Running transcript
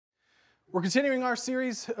We're continuing our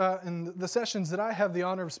series in the sessions that I have the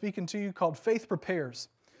honor of speaking to you called Faith Prepares.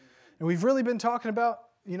 And we've really been talking about,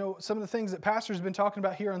 some of the things that Pastor's been talking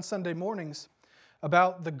about here on Sunday mornings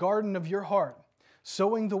about the garden of your heart,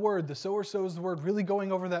 sowing the word, the sower sows the word, really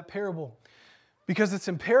going over that parable. Because it's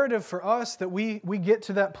imperative for us that we get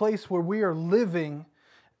to that place where we are living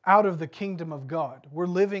out of the kingdom of God. We're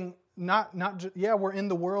living we're in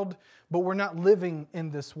the world, but we're not living in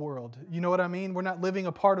this world. You know what I mean? We're not living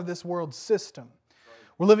a part of this world system.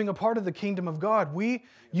 We're living a part of the kingdom of God.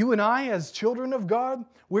 You and I, as children of God,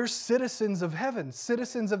 we're citizens of heaven,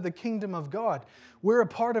 citizens of the kingdom of God. We're a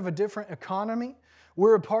part of a different economy.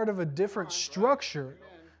 We're a part of a different structure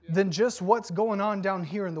than just what's going on down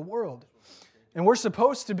here in the world. And we're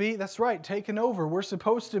supposed to be, that's right, taken over. We're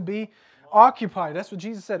supposed to be occupied. That's what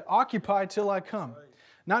Jesus said, occupy till I come.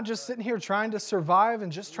 Not just sitting here trying to survive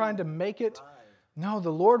and just trying to make it. No,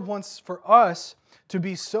 the Lord wants for us to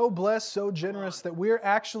be so blessed, so generous that we're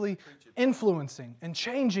actually influencing and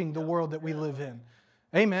changing the world that we live in.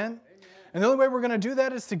 Amen. And the only way we're going to do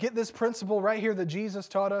that is to get this principle right here that Jesus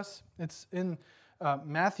taught us. It's in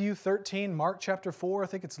Matthew 13, Mark chapter 4, I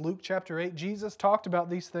think it's Luke chapter 8. Jesus talked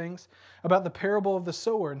about these things, about the parable of the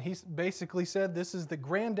sower. And he basically said this is the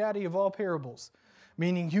granddaddy of all parables.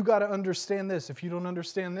 Meaning you got to understand this. If you don't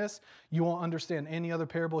understand this, you won't understand any other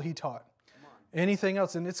parable he taught. Anything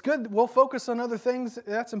else. And it's good. We'll focus on other things.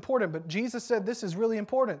 That's important. But Jesus said this is really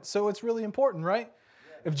important. So it's really important, right?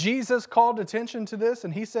 Yeah. If Jesus called attention to this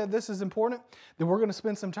and He said this is important, then we're going to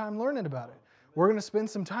spend some time learning about it. We're going to spend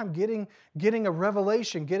some time getting a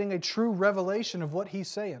revelation, getting a true revelation of what He's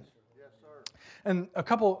saying. Yes, sir. And a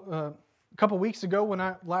couple weeks ago when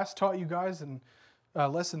I last taught you guys in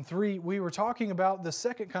lesson 3, we were talking about the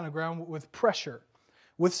second kind of ground with pressure.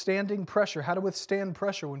 Withstanding pressure. How to withstand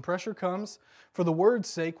pressure. When pressure comes, for the word's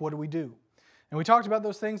sake, what do we do? And we talked about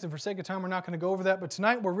those things, and for sake of time, we're not going to go over that. But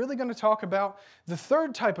tonight, we're really going to talk about the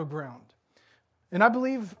third type of ground. And I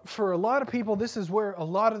believe for a lot of people, this is where a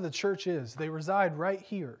lot of the church is. They reside right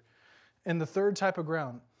here in the third type of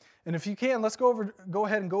ground. And if you can, let's go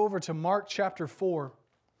ahead and go over to Mark chapter 4.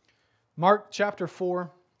 Mark chapter 4.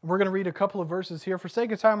 We're going to read a couple of verses here. For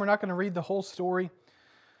sake of time, we're not going to read the whole story.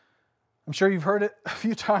 I'm sure you've heard it a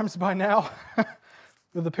few times by now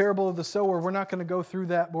with the parable of the sower. We're not going to go through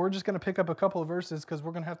that, but we're just going to pick up a couple of verses because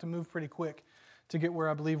we're going to have to move pretty quick to get where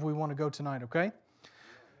I believe we want to go tonight, okay?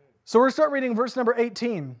 So we're going to start reading verse number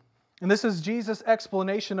 18. And this is Jesus'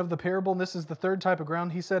 explanation of the parable, and this is the third type of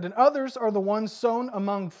ground. He said, "And others are the ones sown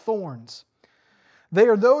among thorns. They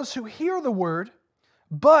are those who hear the word,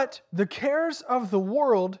 but the cares of the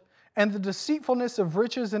world and the deceitfulness of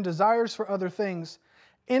riches and desires for other things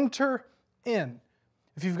enter in."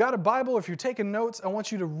 If you've got a Bible, if you're taking notes, I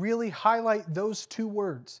want you to really highlight those two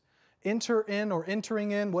words. Enter in or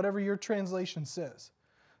entering in, whatever your translation says.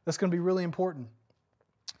 That's going to be really important.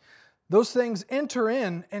 Those things enter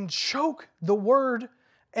in and choke the word,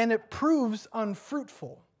 and it proves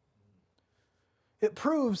unfruitful. It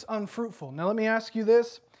proves unfruitful. Now let me ask you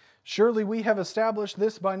this. Surely we have established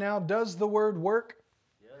this by now. Does the word work?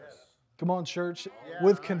 Yes. Come on, church. Yeah.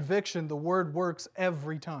 With conviction, the word works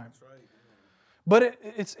every time. That's right. But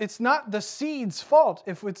it's not the seed's fault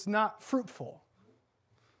if it's not fruitful.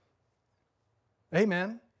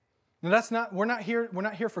 Amen. Now we're not here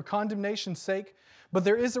for condemnation's sake, but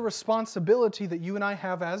there is a responsibility that you and I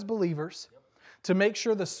have as believers to make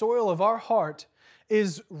sure the soil of our heart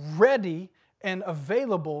is ready and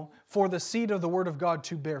available for the seed of the Word of God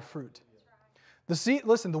to bear fruit.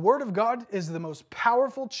 The Word of God is the most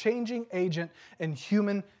powerful changing agent in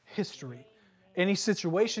human history. Any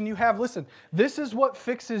situation you have, listen, this is what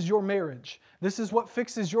fixes your marriage. This is what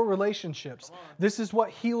fixes your relationships. This is what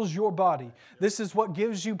heals your body. This is what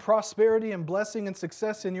gives you prosperity and blessing and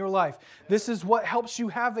success in your life. This is what helps you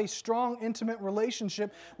have a strong, intimate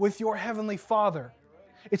relationship with your Heavenly Father.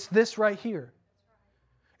 It's this right here.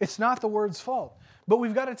 It's not the Word's fault. But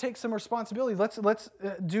we've got to take some responsibility. Let's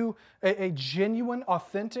do a genuine,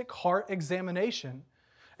 authentic heart examination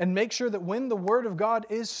and make sure that when the Word of God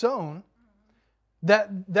is sown,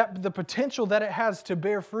 that the potential that it has to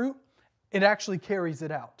bear fruit, it actually carries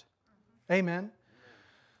it out. Amen.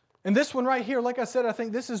 And this one right here, like I said, I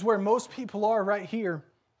think this is where most people are right here.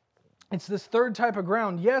 It's this third type of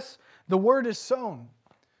ground. Yes, the Word is sown.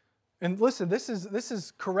 And listen, this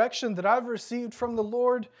is correction that I've received from the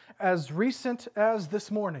Lord as recent as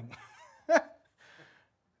this morning.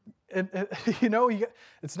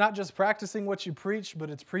 It's not just practicing what you preach, but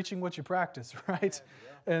it's preaching what you practice, right?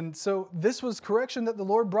 Yeah. And so this was correction that the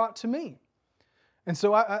Lord brought to me. And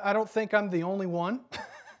so I don't think I'm the only one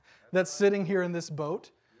that's sitting here in this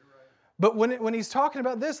boat. But when he's talking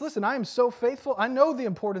about this, listen, I am so faithful. I know the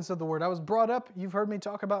importance of the Word. I was brought up, you've heard me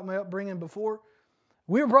talk about my upbringing before.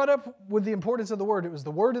 We were brought up with the importance of the Word. It was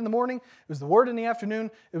the Word in the morning. It was the Word in the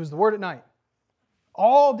afternoon. It was the Word at night.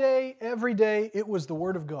 All day, every day, it was the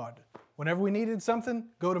Word of God. Whenever we needed something,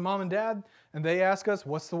 go to Mom and Dad, and they ask us,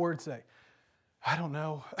 what's the Word say? I don't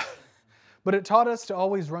know. But it taught us to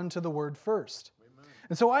always run to the Word first. Amen.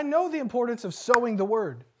 And so I know the importance of sowing the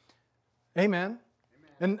Word. Amen.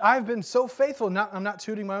 And I've been so faithful, I'm not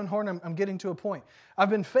tooting my own horn, I'm getting to a point.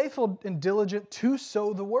 I've been faithful and diligent to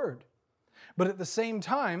sow the Word. But at the same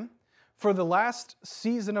time, for the last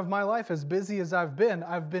season of my life, as busy as I've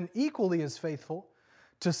been equally as faithful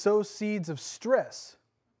to sow seeds of stress,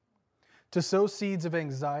 to sow seeds of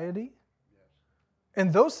anxiety.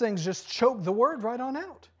 And those things just choke the Word right on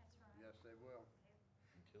out. Yes, they will.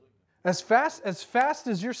 As fast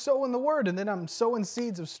as you're sowing the Word, and then I'm sowing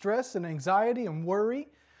seeds of stress and anxiety and worry,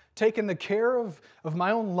 taking the care of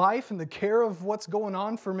my own life and the care of what's going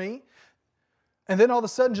on for me, and then all of a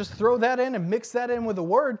sudden just throw that in and mix that in with the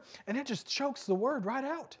Word, and it just chokes the Word right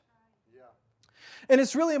out. Yeah. And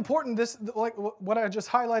it's really important, this, like what I just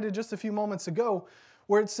highlighted just a few moments ago,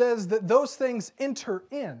 where it says that those things enter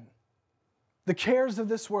in. The cares of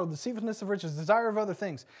this world, the deceitfulness of riches, desire of other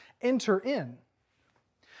things, enter in.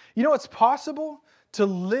 You know, it's possible to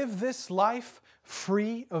live this life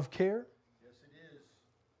free of care. Yes, it is.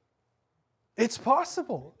 It's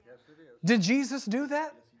possible. Yes, it is. Did Jesus do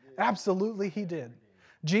that? Yes, he did. Absolutely, He did.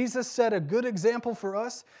 Jesus set a good example for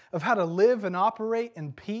us of how to live and operate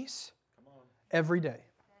in peace every day.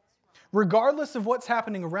 Regardless of what's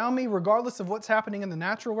happening around me, regardless of what's happening in the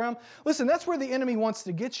natural realm. Listen, that's where the enemy wants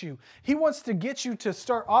to get you. He wants to get you to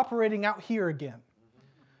start operating out here again.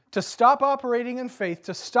 To stop operating in faith,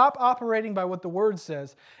 to stop operating by what the Word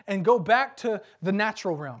says, and go back to the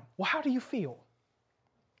natural realm. Well, how do you feel?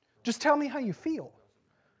 Just tell me how you feel.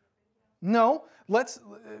 No,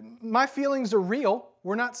 my feelings are real.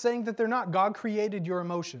 We're not saying that they're not. God created your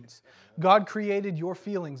emotions. God created your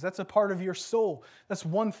feelings. That's a part of your soul. That's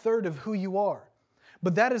 1/3 of who you are.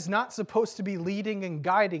 But that is not supposed to be leading and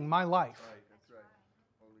guiding my life. Right, that's right.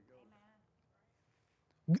 Holy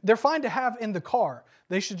Ghost. They're fine to have in the car.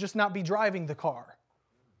 They should just not be driving the car.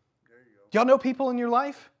 There you go. Y'all know people in your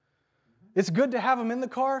life? It's good to have them in the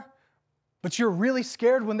car, but you're really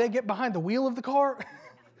scared when they get behind the wheel of the car.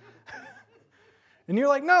 And you're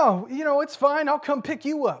like, no, it's fine. I'll come pick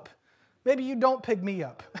you up. Maybe you don't pick me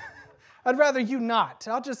up. I'd rather you not.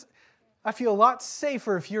 I feel a lot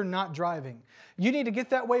safer if you're not driving. You need to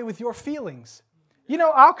get that way with your feelings.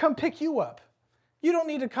 I'll come pick you up. You don't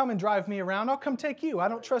need to come and drive me around. I'll come take you. I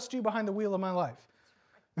don't trust you behind the wheel of my life.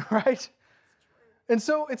 Right? And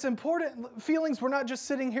so it's important. Feelings, we're not just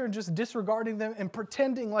sitting here and just disregarding them and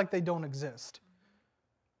pretending like they don't exist.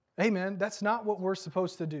 Amen. That's not what we're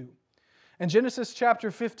supposed to do. In Genesis chapter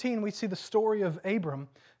 15, we see the story of Abram.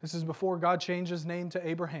 This is before God changed his name to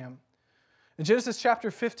Abraham. In Genesis chapter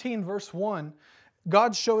 15, verse 1,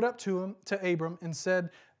 God showed up to Abram, and said,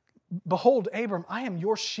 "Behold, Abram, I am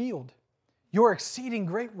your shield, your exceeding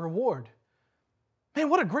great reward." Man,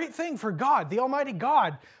 what a great thing for God, the Almighty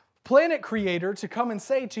God, planet creator, to come and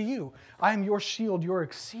say to you, "I am your shield, your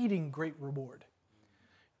exceeding great reward."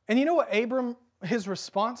 And you know what Abram, his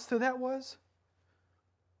response to that was?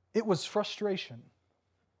 It was frustration.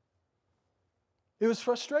 It was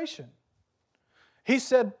frustration. He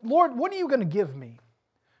said, "Lord, what are you going to give me?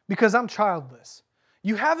 Because I'm childless.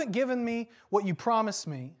 You haven't given me what you promised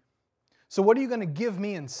me, so what are you going to give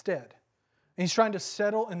me instead?" And he's trying to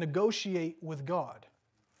settle and negotiate with God.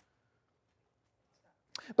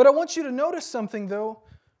 But I want you to notice something, though.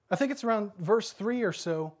 I think it's around verse 3 or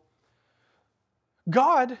so.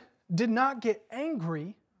 God did not get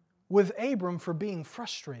angry with Abram for being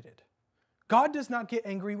frustrated. God does not get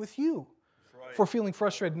angry with you for feeling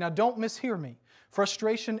frustrated. Now, don't mishear me.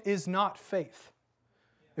 Frustration is not faith.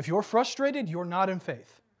 If you're frustrated, you're not in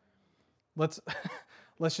faith. Let's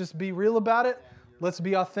just be real about it. Let's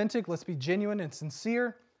be authentic. Let's be genuine and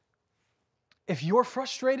sincere. If you're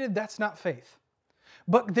frustrated, that's not faith.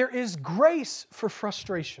 But there is grace for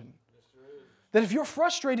frustration. That if you're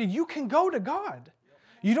frustrated, you can go to God.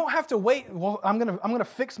 You don't have to wait, well, I'm going to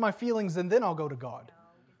fix my feelings and then I'll go to God.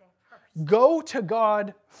 Go to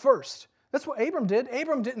God first. That's what Abram did.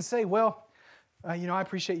 Abram didn't say, well, I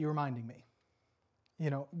appreciate you reminding me.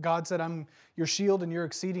 God said, "I'm your shield and your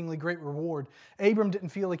exceedingly great reward." Abram didn't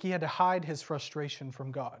feel like he had to hide his frustration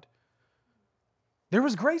from God. There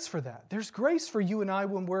was grace for that. There's grace for you and I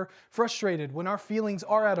when we're frustrated, when our feelings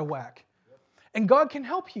are out of whack. And God can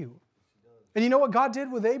help you. And you know what God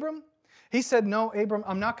did with Abram? He said, "No, Abram,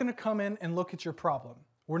 I'm not going to come in and look at your problem.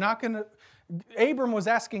 We're not going to... Abram was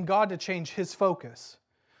asking God to change his focus.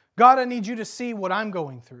 God, I need you to see what I'm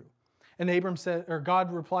going through. And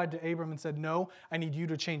God replied to Abram and said, no, I need you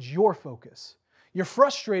to change your focus. You're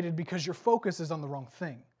frustrated because your focus is on the wrong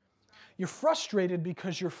thing. You're frustrated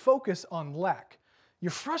because you're focused on lack.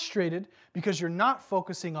 You're frustrated because you're not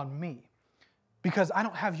focusing on me. Because I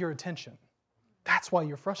don't have your attention. That's why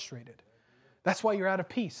you're frustrated. That's why you're out of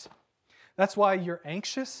peace. That's why you're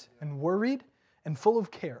anxious and worried and full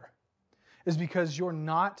of care. Is because you're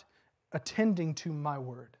not attending to my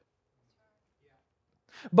word.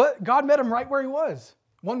 But God met him right where he was.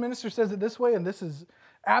 One minister says it this way, and this is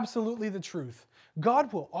absolutely the truth.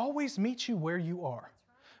 God will always meet you where you are,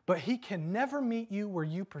 but he can never meet you where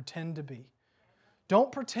you pretend to be.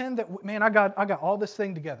 Don't pretend that, man, I got all this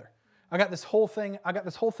thing together. I got this whole thing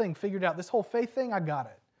figured out. This whole faith thing, I got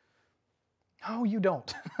it. No, you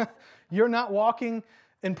don't. You're not walking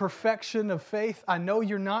in perfection of faith. I know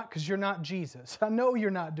you're not, because you're not Jesus. I know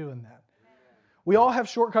you're not doing that. We all have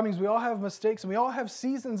shortcomings, we all have mistakes, and we all have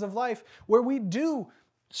seasons of life where we do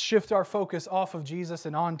shift our focus off of Jesus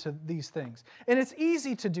and onto these things. And it's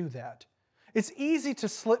easy to do that. It's easy to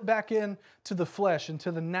slip back into the flesh,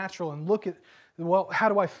 into the natural, and look at, well, how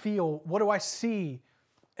do I feel? What do I see?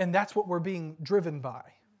 And that's what we're being driven by.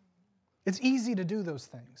 It's easy to do those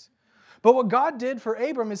things. But what God did for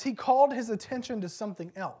Abram is he called his attention to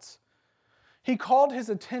something else. He called his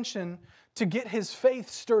attention to get his faith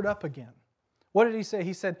stirred up again. What did he say?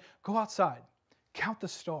 He said, go outside, count the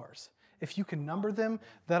stars. If you can number them,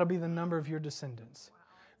 that'll be the number of your descendants.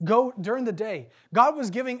 Go during the day. God was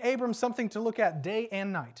giving Abram something to look at day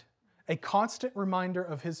and night. A constant reminder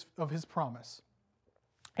of his promise.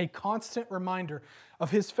 A constant reminder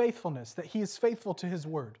of his faithfulness, that he is faithful to his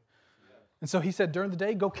word. And so he said, during the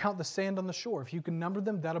day, go count the sand on the shore. If you can number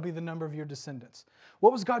them, that'll be the number of your descendants.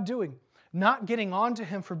 What was God doing? Not getting on to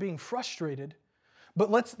him for being frustrated, but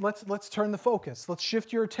let's turn the focus. Let's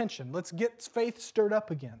shift your attention. Let's get faith stirred up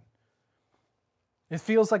again. It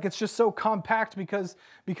feels like it's just so compact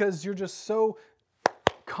because you're just so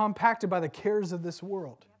compacted by the cares of this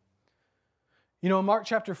world. You know, in Mark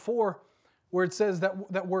chapter 4, where it says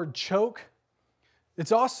that word choke,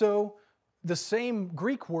 it's also the same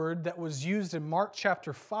Greek word that was used in Mark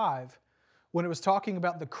chapter 5 when it was talking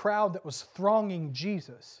about the crowd that was thronging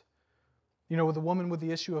Jesus. You know, with the woman with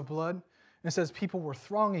the issue of blood. And it says people were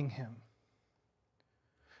thronging him.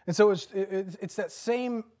 And so it's that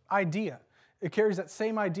same idea. It carries that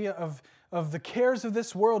same idea of the cares of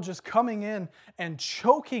this world just coming in and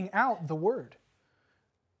choking out the word.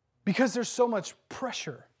 Because there's so much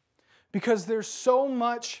pressure. Because there's so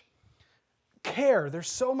much care. There's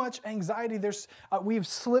so much anxiety. We've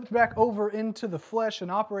slipped back over into the flesh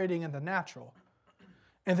and operating in the natural.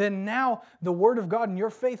 And then now the Word of God and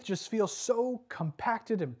your faith just feels so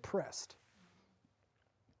compacted and pressed.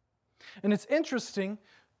 And it's interesting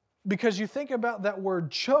because you think about that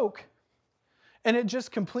word choke and it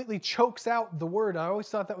just completely chokes out the Word. I always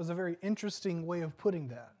thought that was a very interesting way of putting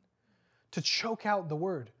that. To choke out the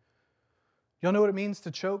Word. Y'all know what it means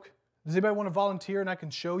to choke? Does anybody want to volunteer and I can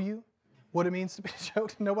show you what it means to be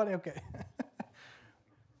choked? Nobody? Okay.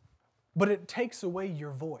 But it takes away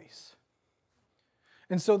your voice.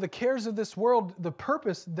 And so the cares of this world, the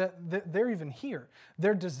purpose that they're even here,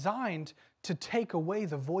 they're designed to take away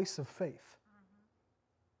the voice of faith.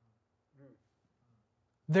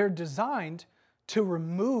 They're designed to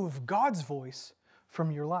remove God's voice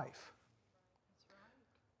from your life.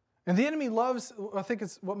 And the enemy loves, I think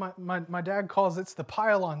it's what my dad calls it's the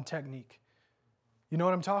pile-on technique. You know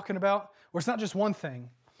what I'm talking about? Where it's not just one thing.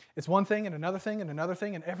 It's one thing and another thing and another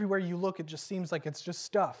thing, and everywhere you look, it just seems like it's just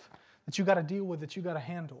stuff that you got to deal with, that you got to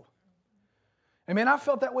handle. And man, I've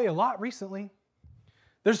felt that way a lot recently.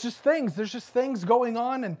 There's just things going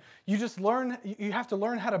on, and you have to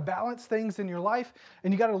learn how to balance things in your life,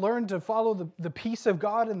 and you got to learn to follow the peace of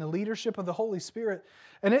God and the leadership of the Holy Spirit.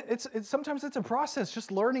 And sometimes it's a process,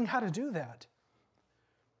 just learning how to do that.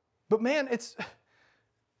 But man,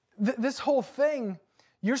 this whole thing,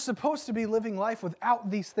 you're supposed to be living life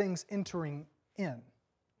without these things entering in.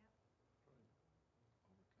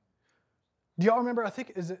 Do y'all remember, I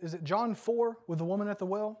think, is it John 4 with the woman at the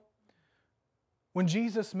well? When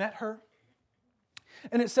Jesus met her?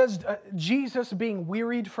 And it says, Jesus being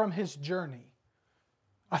wearied from his journey.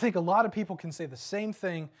 I think a lot of people can say the same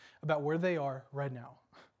thing about where they are right now.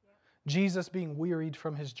 Jesus being wearied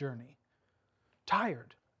from his journey.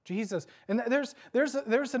 Tired. Jesus. And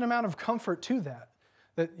there's an amount of comfort to that.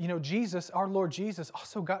 That, you know, Jesus, our Lord Jesus,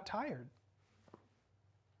 also got tired.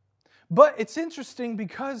 But it's interesting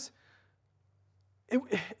because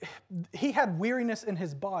he had weariness in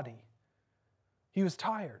his body. He was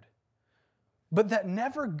tired. But that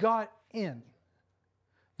never got in.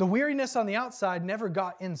 The weariness on the outside never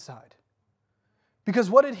got inside. Because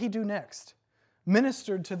what did he do next?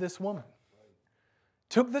 Ministered to this woman.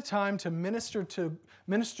 Took the time to minister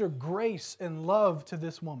grace and love to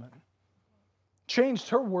this woman. Changed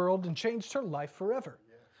her world and changed her life forever.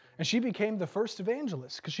 And she became the first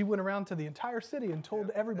evangelist because she went around to the entire city and told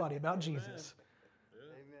everybody about Jesus.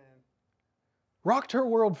 Amen. Rocked her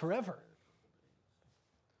world forever.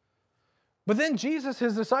 But then Jesus,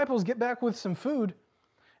 his disciples get back with some food,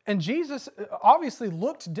 and Jesus obviously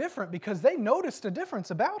looked different because they noticed a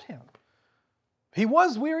difference about him. He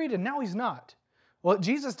was wearied and now he's not. Well,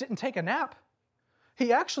 Jesus didn't take a nap.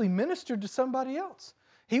 He actually ministered to somebody else.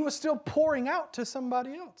 He was still pouring out to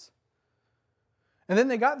somebody else. And then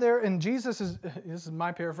they got there, and this is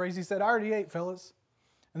my paraphrase, he said, "I already ate, fellas."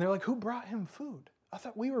 And they're like, "Who brought him food? I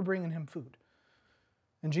thought we were bringing him food."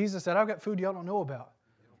 And Jesus said, "I've got food y'all don't know about."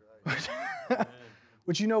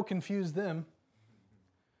 Which confused them.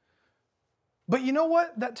 But you know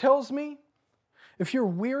what that tells me? If you're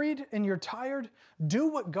wearied and you're tired, do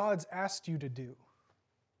what God's asked you to do.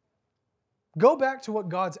 Go back to what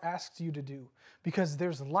God's asked you to do, because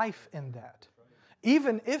there's life in that.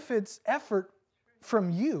 Even if it's effort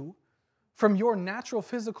from you, from your natural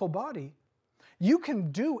physical body, you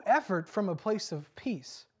can do effort from a place of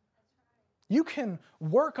peace. You can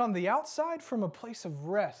work on the outside from a place of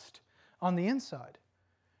rest on the inside.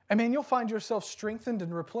 I mean, you'll find yourself strengthened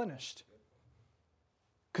and replenished.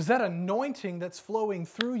 Because that anointing that's flowing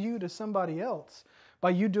through you to somebody else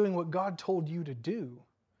by you doing what God told you to do,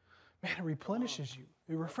 man, it replenishes you.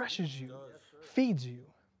 It refreshes you. Feeds you.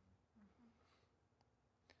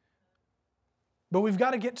 But we've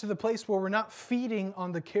got to get to the place where we're not feeding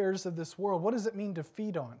on the cares of this world. What does it mean to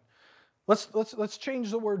feed on? Let's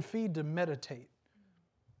change the word feed to meditate.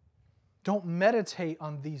 Don't meditate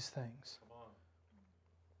on these things.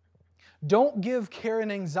 Don't give care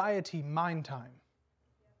and anxiety mind time.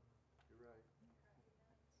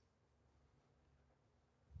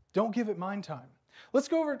 Don't give it mind time. Let's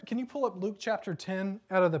go over, can you pull up Luke chapter 10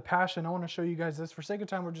 out of the Passion? I want to show you guys this. For sake of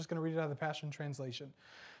time, we're just going to read it out of the Passion Translation.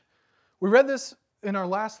 We read this in our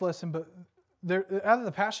last lesson, but out of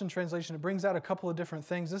the Passion Translation, it brings out a couple of different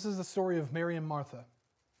things. This is the story of Mary and Martha.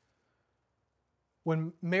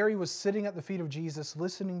 When Mary was sitting at the feet of Jesus,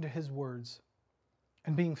 listening to his words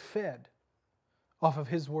and being fed off of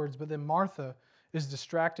his words, but then Martha is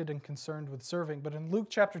distracted and concerned with serving. But in Luke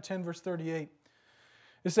chapter 10, verse 38,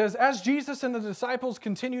 it says, "As Jesus and the disciples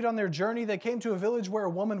continued on their journey, they came to a village where a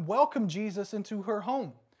woman welcomed Jesus into her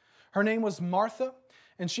home. Her name was Martha,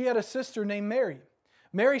 and she had a sister named Mary.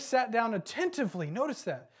 Mary sat down attentively." Notice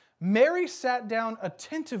that. Mary sat down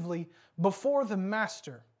attentively before the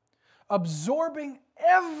Master, absorbing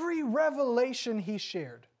every revelation he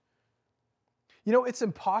shared. You know, it's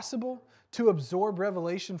impossible to absorb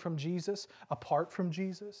revelation from Jesus apart from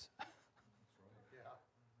Jesus.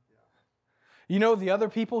 You know, the other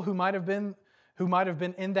people who might have been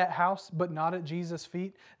in that house but not at Jesus'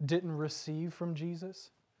 feet didn't receive from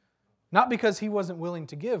Jesus. Not because he wasn't willing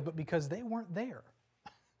to give, but because they weren't there.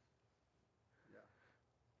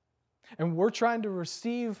 And we're trying to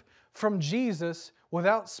receive from Jesus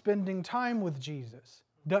without spending time with Jesus.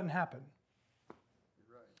 Doesn't happen.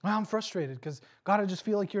 Well, I'm frustrated because, God, I just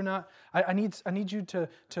feel like you're not, I need you to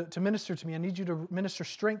minister to me. I need you to minister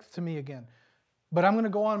strength to me again. But I'm going to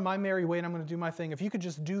go on my merry way and I'm going to do my thing. If you could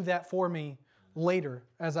just do that for me later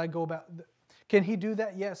as I go about. Can he do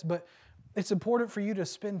that? Yes, but it's important for you to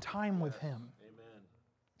spend time with him. Amen.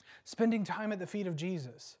 Spending time at the feet of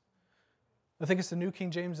Jesus. I think it's the New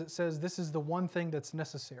King James that says this is the one thing that's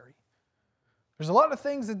necessary. There's a lot of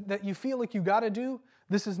things that you feel like you got to do.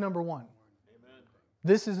 This is number one. Amen.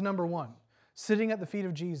 This is number one. Sitting at the feet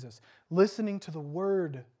of Jesus. Listening to the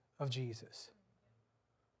word of Jesus.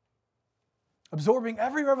 Absorbing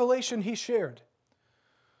every revelation he shared.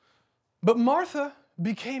 But Martha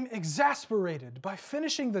became exasperated by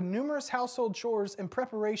finishing the numerous household chores in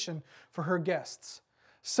preparation for her guests.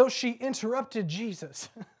 So she interrupted Jesus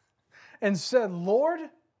and said, "Lord,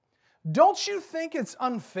 don't you think it's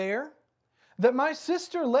unfair that my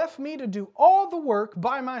sister left me to do all the work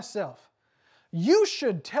by myself? You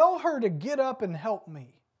should tell her to get up and help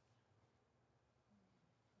me."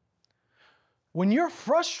 When you're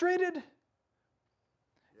frustrated,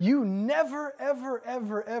 you never, ever,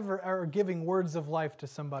 ever, ever are giving words of life to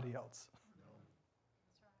somebody else.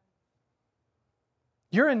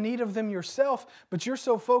 You're in need of them yourself, but you're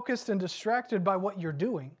so focused and distracted by what you're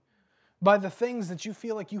doing, by the things that you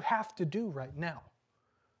feel like you have to do right now.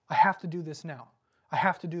 I have to do this now. I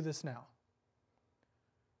have to do this now.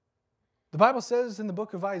 The Bible says in the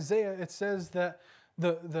book of Isaiah, it says that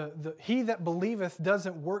he that believeth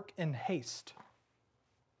doesn't work in haste.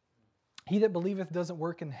 He that believeth doesn't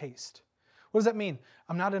work in haste. What does that mean?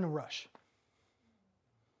 I'm not in a rush.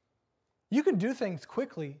 You can do things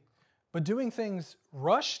quickly, but doing things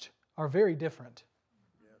rushed are very different.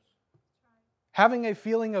 Yes. Having a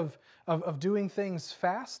feeling of doing things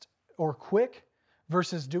fast or quick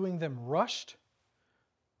versus doing them rushed,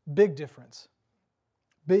 big difference.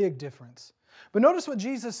 Big difference. But notice what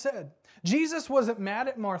Jesus said. Jesus wasn't mad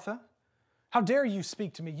at Martha. How dare you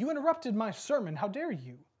speak to me? You interrupted my sermon. How dare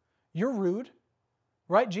you? You're rude.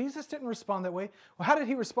 Right? Jesus didn't respond that way. Well, how did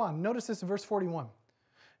he respond? Notice this in verse 41.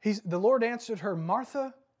 The Lord answered her,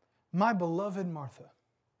 Martha, my beloved Martha.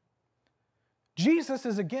 Jesus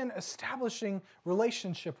is again establishing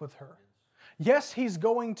relationship with her. Yes, he's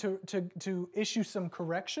going to issue some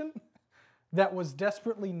correction that was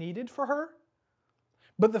desperately needed for her.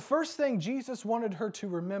 But the first thing Jesus wanted her to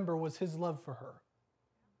remember was his love for her.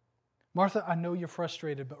 Martha, I know you're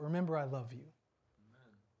frustrated, but remember I love you.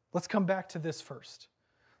 Amen. Let's come back to this first.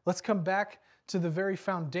 Let's come back to the very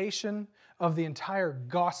foundation of the entire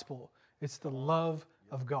gospel. It's the love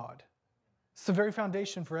of God. It's the very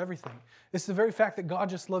foundation for everything. It's the very fact that God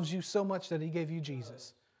just loves you so much that he gave you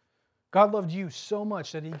Jesus. God loved you so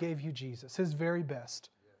much that he gave you Jesus, his very best.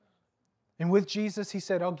 And with Jesus, he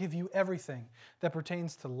said, I'll give you everything that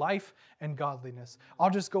pertains to life and godliness. I'll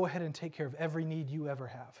just go ahead and take care of every need you ever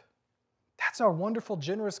have. That's our wonderful,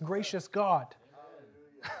 generous, gracious God.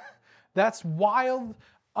 That's wild,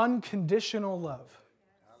 unconditional love.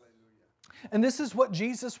 And this is what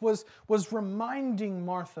Jesus was reminding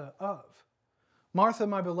Martha of. Martha,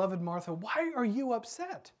 my beloved Martha, why are you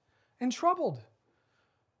upset and troubled?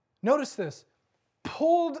 Notice this,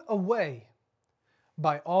 pulled away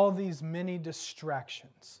by all these many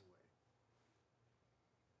distractions.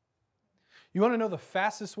 You want to know the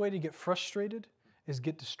fastest way to get frustrated is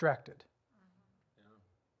get distracted.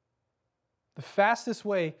 The fastest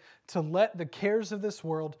way to let the cares of this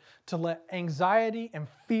world, to let anxiety and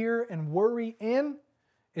fear and worry in,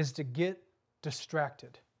 is to get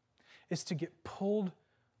distracted. Is to get pulled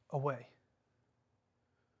away.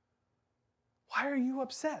 Why are you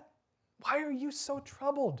upset? Why are you so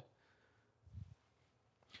troubled?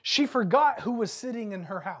 She forgot who was sitting in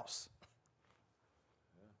her house.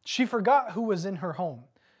 She forgot who was in her home.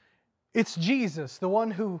 It's Jesus, the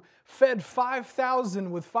one who fed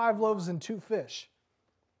 5,000 with 5 loaves and 2 fish.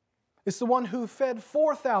 It's the one who fed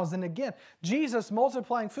 4,000 again. Jesus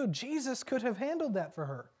multiplying food. Jesus could have handled that for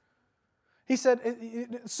her. He said,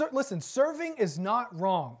 listen, serving is not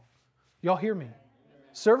wrong. Y'all hear me?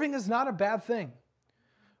 Serving is not a bad thing.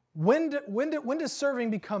 When does serving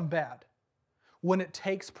become bad? When it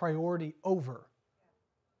takes priority over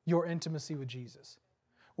your intimacy with Jesus.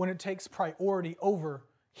 When it takes priority over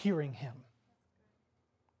hearing him.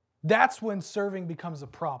 That's when serving becomes a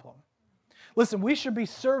problem. Listen, we should be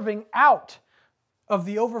serving out of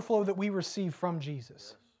the overflow that we receive from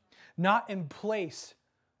Jesus, not in place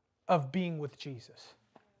of being with Jesus.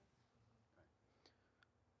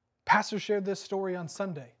 Pastor shared this story on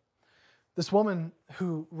Sunday. This woman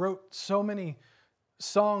who wrote so many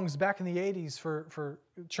songs back in the 80s for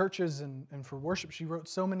churches and for worship. She wrote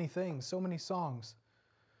so many things, so many songs.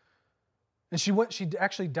 And she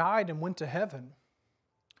actually died and went to heaven.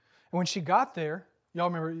 And when she got there, y'all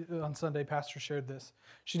remember on Sunday, Pastor shared this.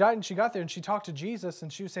 She died and she got there and she talked to Jesus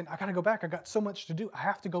and she was saying, I got to go back. I got so much to do. I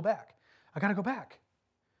have to go back. I got to go back.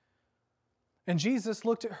 And Jesus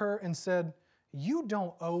looked at her and said, you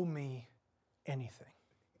don't owe me anything.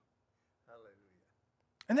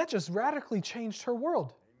 Hallelujah. And that just radically changed her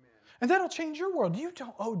world. Amen. And that'll change your world. You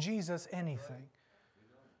don't owe Jesus anything.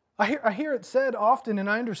 Right. I hear it said often, and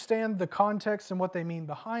I understand the context and what they mean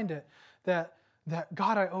behind it, that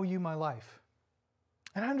God, I owe you my life.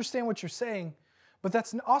 And I understand what you're saying, but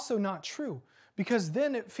that's also not true, because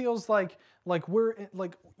then it feels like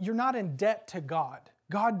you're not in debt to God.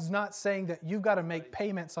 God's not saying that you've got to make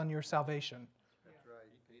payments on your salvation.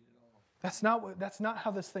 That's not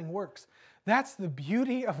how this thing works. That's the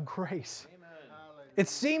beauty of grace. Amen. It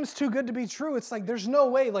seems too good to be true. It's like there's no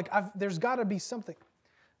way. There's got to be something.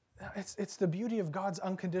 It's the beauty of God's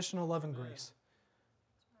unconditional love and grace.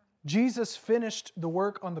 Jesus finished the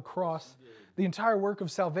work on the cross. The entire work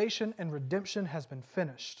of salvation and redemption has been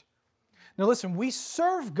finished. Now listen, we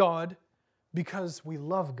serve God because we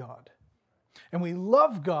love God. And we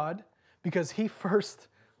love God because He first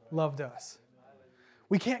loved us.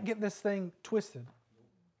 We can't get this thing twisted.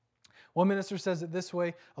 One minister says it this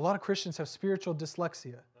way: a lot of Christians have spiritual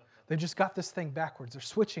dyslexia. They've just got this thing backwards. They're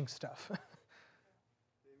switching stuff.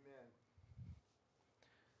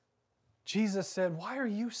 Jesus said, why are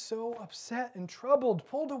you so upset and troubled,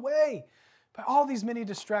 pulled away by all these many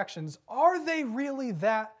distractions? Are they really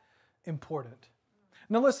that important?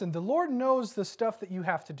 Now listen, the Lord knows the stuff that you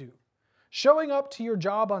have to do. Showing up to your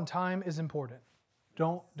job on time is important.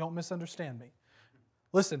 Don't misunderstand me.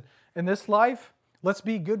 Listen, in this life, let's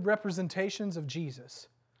be good representations of Jesus.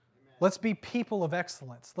 Let's be people of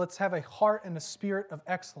excellence. Let's have a heart and a spirit of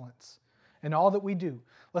excellence in all that we do.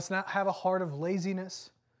 Let's not have a heart of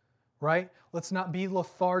laziness, right? Let's not be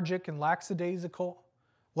lethargic and lackadaisical.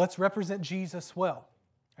 Let's represent Jesus well.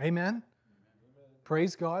 Amen?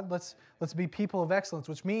 Praise God. Let's be people of excellence,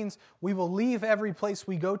 which means we will leave every place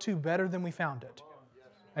we go to better than we found it.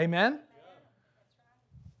 Amen?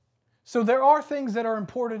 So there are things that are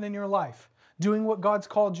important in your life. Doing what God's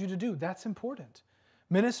called you to do, that's important.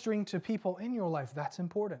 Ministering to people in your life, that's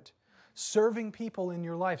important. Serving people in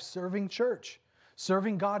your life, serving church,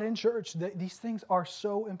 serving God in church, these things are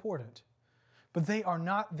so important. But they are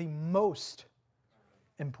not the most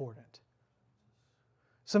important.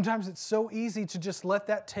 Sometimes it's so easy to just let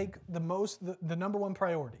that take the number one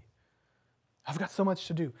priority. I've got so much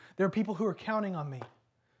to do. There are people who are counting on me.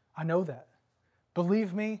 I know that.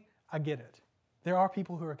 Believe me, I get it. There are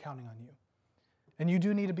people who are counting on you. And you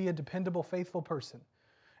do need to be a dependable, faithful person.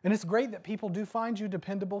 And it's great that people do find you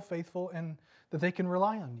dependable, faithful, and that they can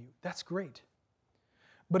rely on you. That's great.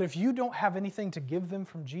 But if you don't have anything to give them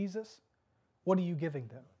from Jesus, what are you giving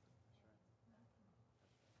them?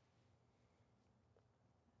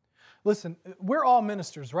 Listen, we're all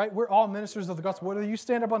ministers, right? We're all ministers of the gospel. Whether you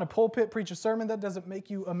stand up on a pulpit, preach a sermon, that doesn't make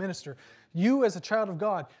you a minister. You, as a child of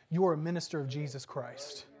God, you're a minister of Jesus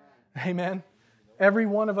Christ. Amen? Every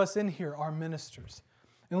one of us in here are ministers.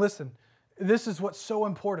 And listen, this is what's so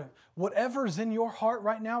important. Whatever's in your heart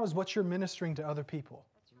right now is what you're ministering to other people.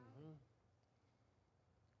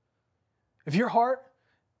 If your heart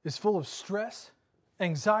is full of stress,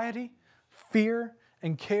 anxiety, fear,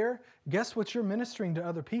 and care, guess what you're ministering to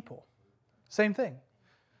other people? Same thing.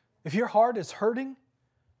 If your heart is hurting,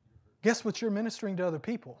 guess what you're ministering to other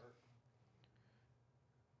people?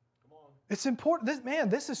 It's important.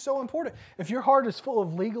 This is so important. If your heart is full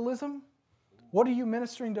of legalism, what are you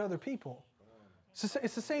ministering to other people?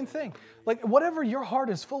 It's the same thing. Like whatever your heart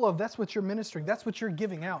is full of, that's what you're ministering. That's what you're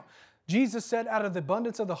giving out. Jesus said, out of the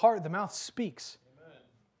abundance of the heart, the mouth speaks. Amen.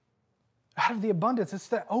 Out of the abundance, it's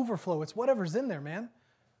that overflow. It's whatever's in there, man.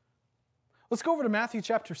 Let's go over to Matthew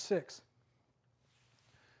chapter 6.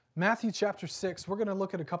 Matthew chapter 6. We're going to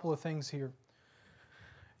look at a couple of things here.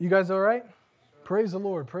 You guys all right? Praise the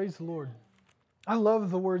Lord. Praise the Lord. I love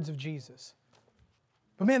the words of Jesus.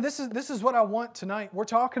 But man, this is what I want tonight. We're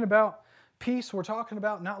talking about peace. We're talking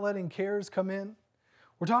about not letting cares come in.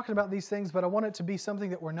 We're talking about these things, but I want it to be something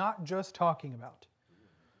that we're not just talking about.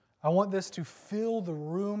 I want this to fill the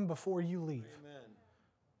room before you leave. Amen.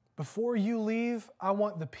 Before you leave, I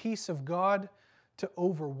want the peace of God to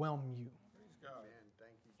overwhelm you. Praise God. Man,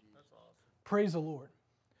 thank you, Jesus. That's awesome. Praise the Lord.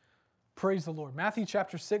 Praise the Lord. Matthew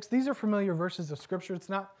chapter 6. These are familiar verses of Scripture. It's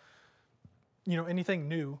not, anything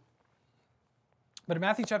new. But in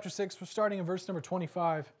Matthew chapter 6, we're starting in verse number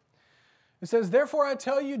 25. It says, "Therefore I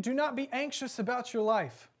tell you, do not be anxious about your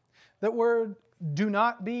life." That word, do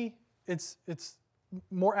not be, it's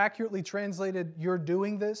more accurately translated, you're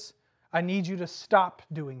doing this. I need you to stop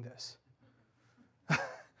doing this.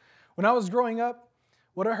 When I was growing up,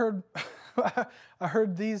 what I heard, I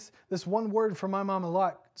heard this one word from my mom a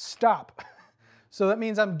lot, stop. So that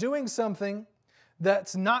means I'm doing something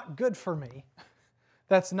that's not good for me,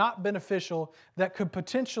 that's not beneficial, that could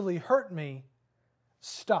potentially hurt me.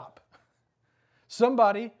 Stop.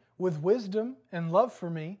 Somebody with wisdom and love for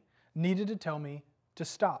me needed to tell me to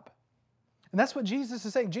stop. And that's what Jesus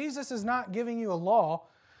is saying. Jesus is not giving you a law.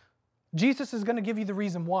 Jesus is going to give you the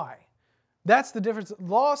reason why. That's the difference.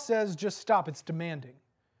 Law says just stop. It's demanding.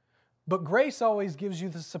 But grace always gives you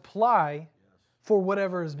the supply for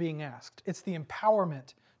whatever is being asked. It's the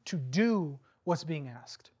empowerment to do what's being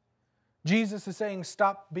asked. Jesus is saying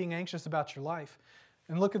stop being anxious about your life.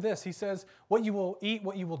 And look at this. He says, what you will eat,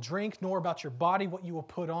 what you will drink, nor about your body, what you will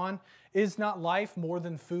put on. Is not life more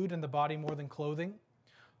than food and the body more than clothing?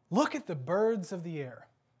 Look at the birds of the air.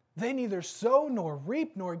 They neither sow nor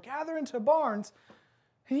reap nor gather into barns,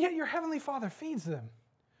 and yet your heavenly Father feeds them.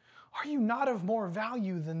 Are you not of more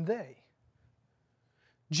value than they?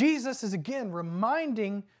 Jesus is again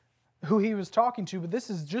reminding who he was talking to, but this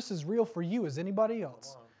is just as real for you as anybody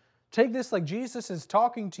else. Take this like Jesus is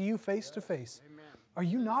talking to you face to face. Are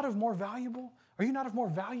you not of more valuable? Are you not of more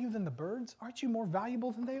value than the birds? Aren't you more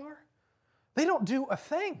valuable than they are? They don't do a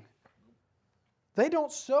thing. They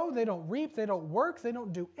don't sow, they don't reap, they don't work, they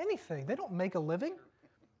don't do anything. They don't make a living.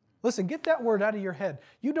 Listen, get that word out of your head.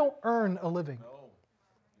 You don't earn a living.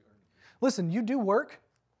 Listen, you do work,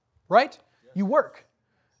 right? You work.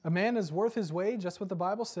 A man is worth his wage. That's what the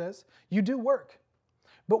Bible says. You do work.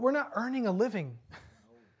 But we're not earning a living.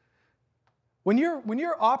 When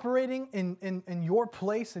you're operating in your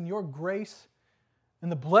place, in your grace,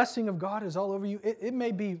 and the blessing of God is all over you, it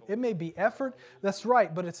may be effort, that's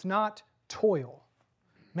right, but it's not toil.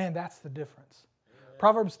 Man, that's the difference.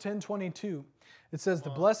 Proverbs 10:22, it says, the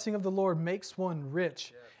blessing of the Lord makes one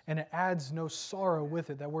rich, and it adds no sorrow with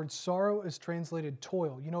it. That word sorrow is translated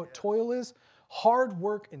toil. You know what toil is? Hard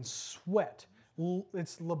work and sweat.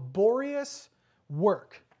 It's laborious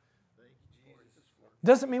work.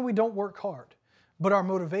 Doesn't mean we don't work hard, but our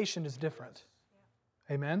motivation is different.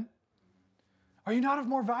 Amen? Are you not of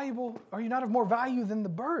more value than the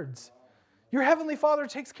birds? Your Heavenly Father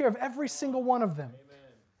takes care of every single one of them.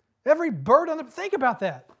 Every bird on the... Think about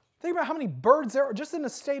that. Think about how many birds there are. Just in the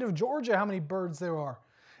state of Georgia, how many birds there are.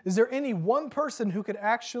 Is there any one person who could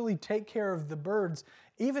actually take care of the birds?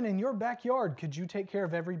 Even in your backyard, could you take care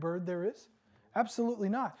of every bird there is? Absolutely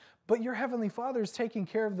not. But your Heavenly Father is taking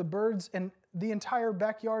care of the birds and the entire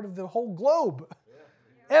backyard of the whole globe.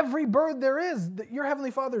 Every bird there is, your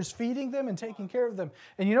Heavenly Father is feeding them and taking care of them.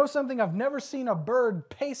 And you know something? I've never seen a bird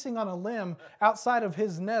pacing on a limb outside of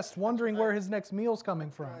his nest, wondering where his next meal's coming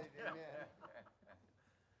from.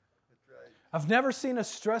 I've never seen a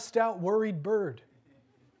stressed out, worried bird.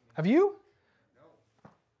 Have you?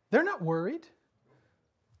 They're not worried.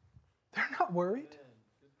 They're not worried.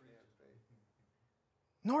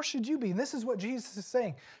 Nor should you be. And this is what Jesus is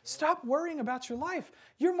saying. Stop worrying about your life.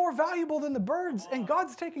 You're more valuable than the birds, and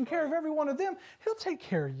God's taking care of every one of them. He'll take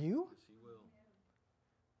care of you.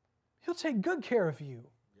 He'll take good care of you.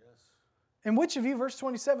 And which of you, verse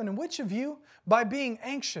 27, and which of you, by being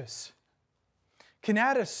anxious, can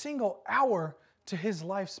add a single hour to his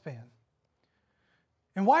lifespan?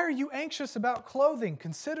 And why are you anxious about clothing?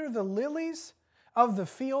 Consider the lilies of the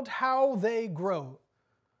field, how they grow.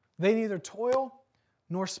 They neither toil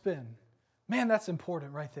nor spin. Man, that's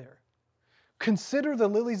important right there. Consider the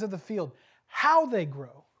lilies of the field, how they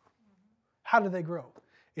grow. How do they grow?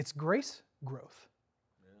 It's grace growth.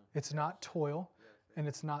 It's not toil, and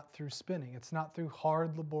it's not through spinning. It's not through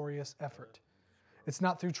hard, laborious effort. It's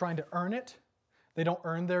not through trying to earn it. They don't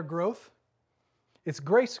earn their growth. It's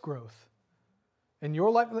grace growth. In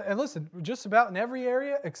your life, and listen, just about in every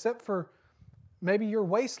area except for maybe your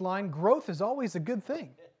waistline, growth is always a good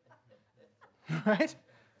thing. Right?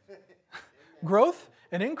 Growth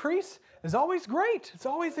and increase is always great. It's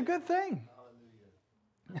always a good thing.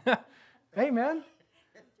 Amen.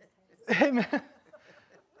 Amen.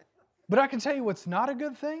 But I can tell you what's not a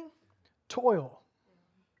good thing? Toil.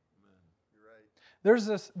 There's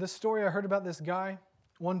this story I heard about this guy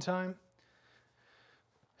one time.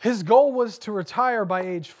 His goal was to retire by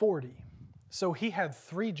age 40. So he had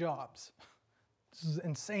 3 jobs. This is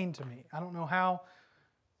insane to me. I don't know how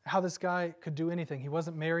this guy could do anything. He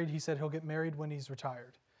wasn't married. He said he'll get married when he's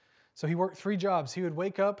retired. So he worked 3 jobs. He would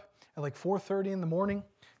wake up at like 4:30 in the morning,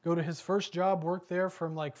 go to his first job, work there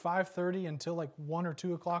from like 5:30 until like 1 or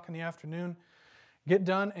 2 o'clock in the afternoon, get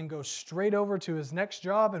done and go straight over to his next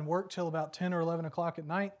job and work till about 10 or 11 o'clock at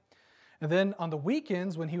night. And then on the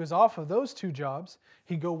weekends, when he was off of those 2 jobs,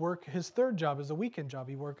 he'd go work his 3rd job as a weekend job.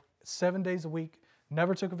 He worked 7 days a week,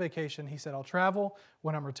 never took a vacation. He said, I'll travel.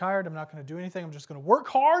 When I'm retired, I'm not going to do anything. I'm just going to work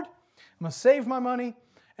hard. I'm going to save my money,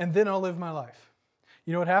 and then I'll live my life.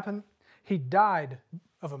 You know what happened? He died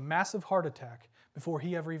of a massive heart attack before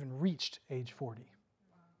he ever even reached age 40.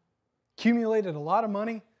 Accumulated a lot of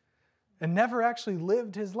money and never actually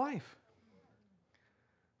lived his life.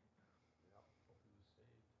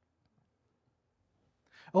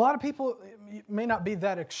 A lot of people may not be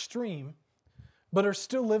that extreme, but are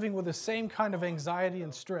still living with the same kind of anxiety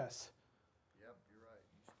and stress. Yep, you're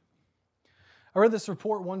right. I read this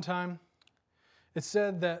report one time. It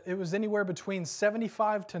said that it was anywhere between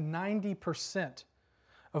 75 to 90%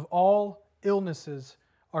 of all illnesses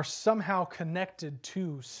are somehow connected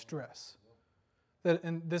to stress.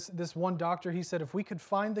 And this one doctor, he said, if we could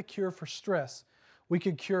find the cure for stress, we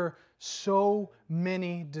could cure so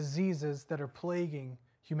many diseases that are plaguing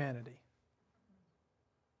humanity.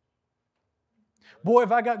 Boy,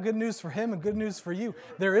 have I got good news for him and good news for you.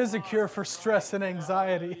 There is a cure for stress and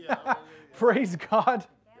anxiety. Praise God.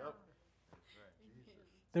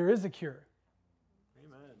 There is a cure.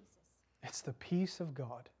 Amen. It's the peace of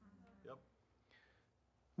God. Yep.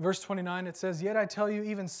 Verse 29, it says, yet I tell you,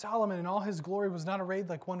 even Solomon in all his glory was not arrayed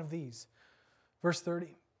like one of these. Verse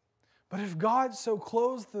 30, but if God so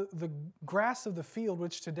clothes the grass of the field,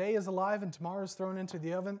 which today is alive and tomorrow is thrown into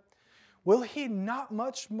the oven, will He not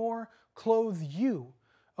much more clothe you,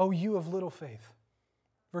 O you of little faith?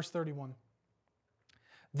 Verse 31.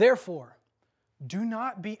 Therefore, do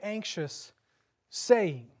not be anxious,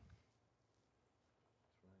 saying.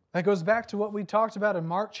 That goes back to what we talked about in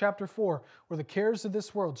Mark chapter 4, where the cares of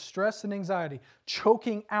this world, stress and anxiety,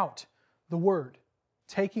 choking out the word,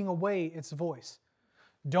 taking away its voice.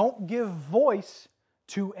 Don't give voice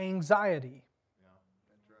to anxiety. Yeah,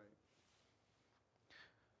 that's right.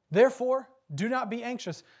 Therefore, do not be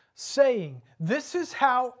anxious, saying, this is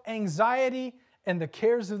how anxiety and the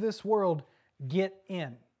cares of this world get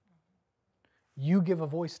in. You give a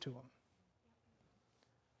voice to them.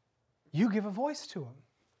 You give a voice to them.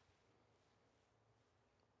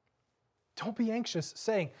 Don't be anxious,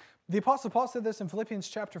 saying. The Apostle Paul said this in Philippians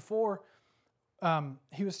chapter 4.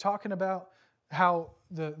 He was talking about how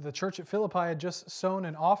the church at Philippi had just sowed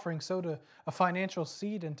a financial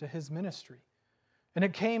seed into his ministry. And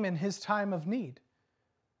it came in his time of need.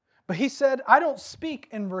 But he said, I don't speak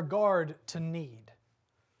in regard to need.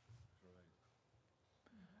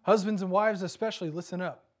 Husbands and wives especially, listen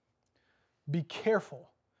up. Be careful.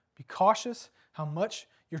 Be cautious how much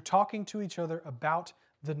you're talking to each other about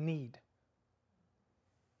the need.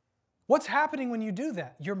 What's happening when you do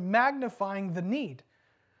that? You're magnifying the need.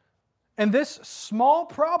 And this small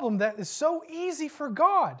problem that is so easy for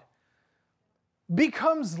God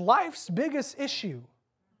becomes life's biggest issue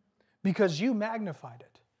because you magnified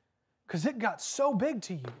it. Because it got so big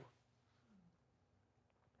to you.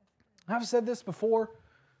 I've said this before,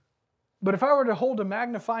 but if I were to hold a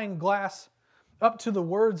magnifying glass up to the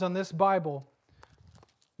words on this Bible,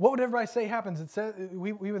 what would everybody say happens? It says,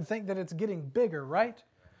 we would think that it's getting bigger, right?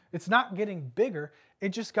 It's not getting bigger. It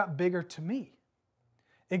just got bigger to me.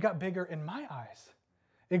 It got bigger in my eyes.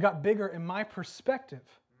 It got bigger in my perspective.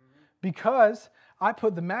 Because I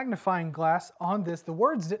put the magnifying glass on this. The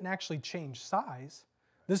words didn't actually change size.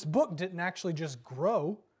 This book didn't actually just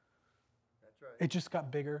grow. That's right. It just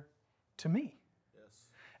got bigger to me. Yes.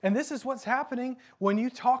 And this is what's happening when you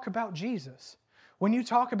talk about Jesus. When you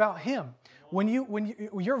talk about Him,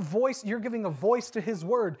 your voice, you're giving a voice to His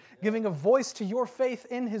Word, giving a voice to your faith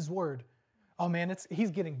in His Word. Oh man,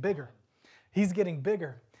 He's getting bigger. He's getting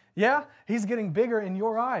bigger. Yeah, He's getting bigger in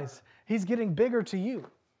your eyes. He's getting bigger to you.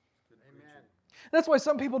 Amen. That's why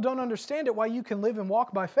some people don't understand it, why you can live and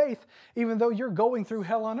walk by faith even though you're going through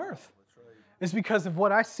hell on earth. It's because of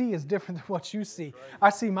what I see is different than what you see.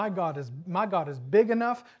 I see my God is big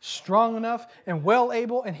enough, strong enough, and well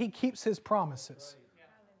able, and He keeps His promises.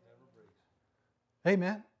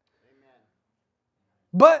 Amen.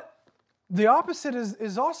 But the opposite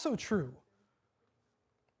is also true.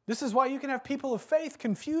 This is why you can have people of faith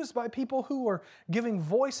confused by people who are giving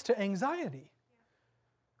voice to anxiety.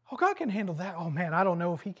 Oh, God can handle that. Oh man, I don't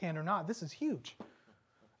know if He can or not. This is huge.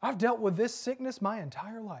 I've dealt with this sickness my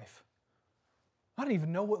entire life. I don't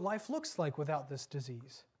even know what life looks like without this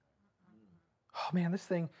disease. Oh man, this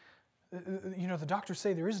thing, the doctors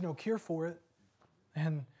say there is no cure for it.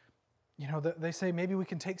 And, they say maybe we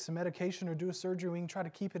can take some medication or do a surgery, we can try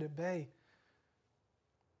to keep it at bay.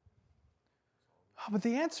 Oh, but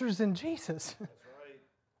the answer is in Jesus. That's right.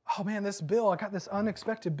 Oh man, this bill, I got this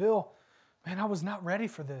unexpected bill. Man, I was not ready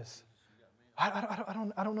for this.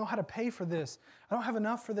 I don't know how to pay for this. I don't have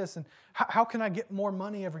enough for this. And how can I get more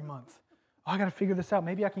money every month? Oh, I got to figure this out.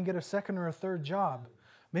 Maybe I can get a second or a third job.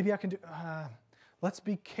 Maybe I can do... let's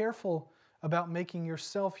be careful about making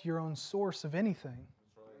yourself your own source of anything.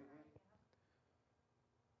 That's right.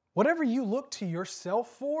 Whatever you look to yourself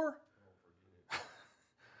for,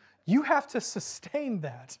 you have to sustain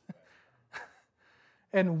that.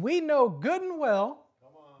 And we know good and well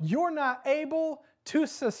you're not able to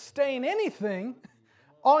sustain anything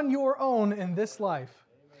on your own in this life.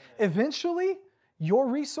 Eventually, your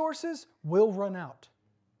resources will run out.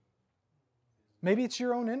 Maybe it's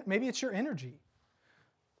your energy.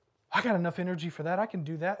 I got enough energy for that. I can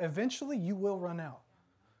do that. Eventually, you will run out.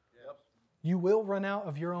 Yep. You will run out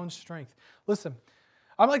of your own strength. Listen,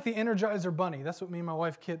 I'm like the Energizer Bunny. That's what me and my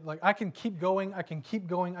wife kid. Like, I can keep going,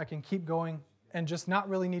 and just not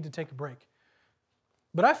really need to take a break.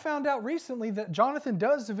 But I found out recently that Jonathan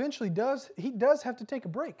does have to take a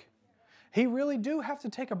break. He really do have to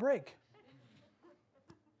take a break.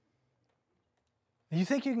 You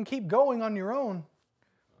think you can keep going on your own?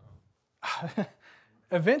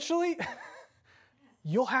 Eventually,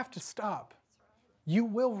 you'll have to stop. You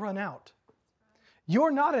will run out.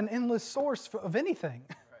 You're not an endless source of anything.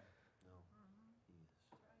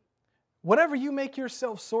 Whatever you make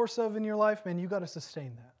yourself source of in your life, man, you got to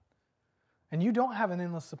sustain that. And you don't have an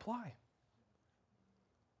endless supply.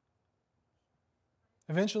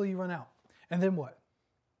 Eventually you run out. And then what?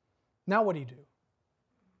 Now what do you do?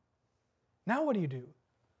 Now what do you do?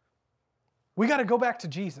 We got to go back to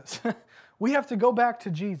Jesus. We have to go back to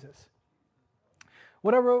Jesus.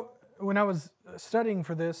 What I wrote when I was studying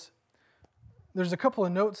for this, there's a couple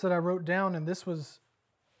of notes that I wrote down, and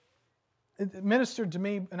it ministered to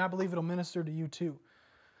me, and I believe it'll minister to you too.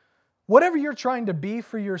 Whatever you're trying to be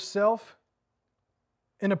for yourself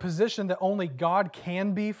in a position that only God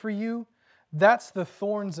can be for you, that's the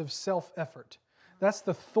thorns of self-effort. That's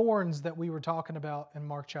the thorns that we were talking about in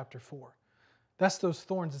Mark chapter 4. That's those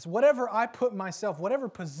thorns. It's whatever I put myself, whatever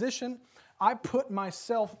position I put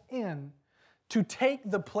myself in to take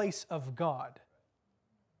the place of God.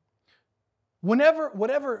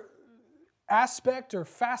 Whatever aspect or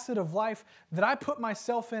facet of life that I put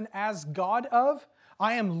myself in as God of,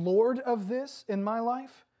 I am Lord of this in my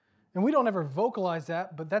life. And we don't ever vocalize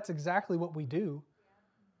that, but that's exactly what we do.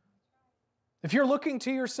 If you're looking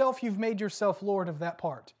to yourself, you've made yourself Lord of that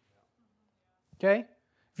part. Okay?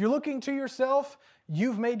 If you're looking to yourself,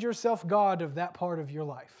 you've made yourself God of that part of your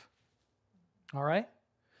life. All right?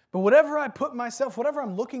 But whatever I put myself, whatever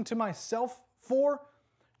I'm looking to myself for,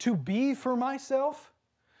 to be for myself,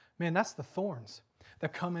 man, that's the thorns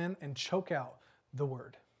that come in and choke out the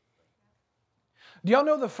word. Do y'all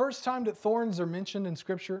know the first time that thorns are mentioned in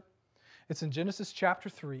Scripture? It's in Genesis chapter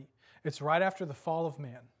 3. It's right after the fall of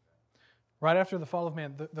man. Right after the fall of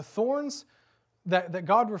man. The thorns that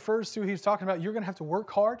God refers to, He's talking about, you're going to have to work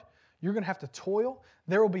hard. You're going to have to toil.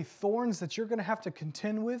 There will be thorns that you're going to have to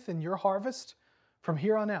contend with in your harvest from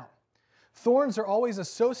here on out. Thorns are always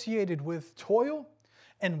associated with toil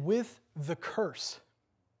and with the curse.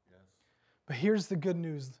 Yes. But here's the good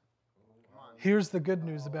news. Here's the good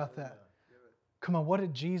news about that. Come on, what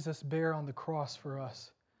did Jesus bear on the cross for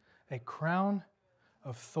us? A crown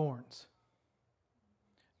of thorns.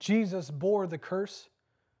 Jesus bore the curse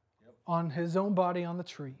on His own body on the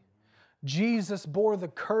tree. Jesus bore the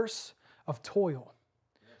curse of toil.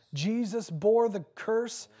 Jesus bore the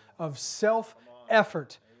curse of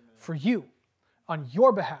self-effort for you on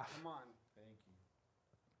your behalf.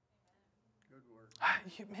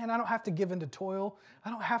 Man, I don't have to give in to toil. I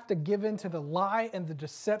don't have to give in to the lie and the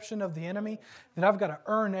deception of the enemy that I've got to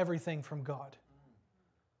earn everything from God.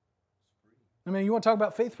 I mean, you want to talk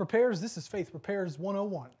about faith prepares? This is Faith Prepares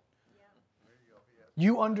 101.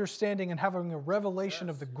 You understanding and having a revelation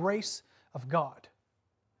of the grace of God.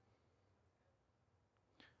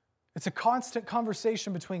 It's a constant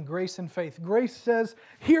conversation between grace and faith. Grace says,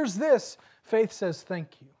 here's this. Faith says,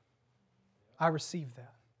 thank you. I receive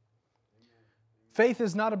that. Faith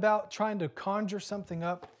is not about trying to conjure something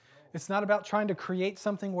up. It's not about trying to create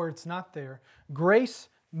something where it's not there. Grace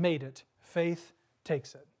made it. Faith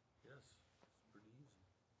takes it.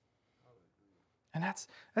 And that's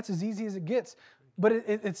as easy as it gets. But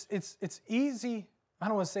it's easy. I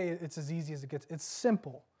don't want to say it's as easy as it gets. It's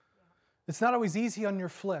simple. It's not always easy on your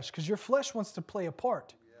flesh because your flesh wants to play a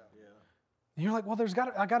part. And you're like, well, there's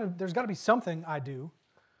got to be something I do.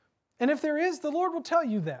 And if there is, the Lord will tell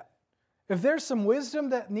you that. If there's some wisdom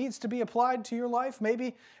that needs to be applied to your life,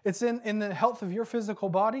 maybe it's in the health of your physical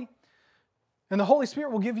body, and the Holy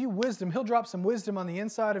Spirit will give you wisdom. He'll drop some wisdom on the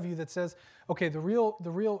inside of you that says, okay, the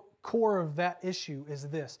real core of that issue is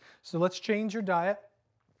this. So let's change your diet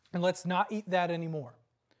and let's not eat that anymore.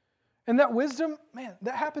 And that wisdom, man,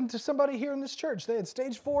 that happened to somebody here in this church. They had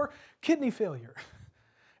stage 4 kidney failure.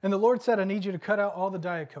 And the Lord said, I need you to cut out all the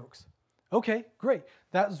Diet Cokes. Okay, great.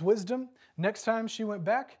 That was wisdom. Next time she went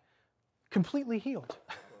back, completely healed.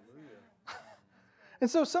 And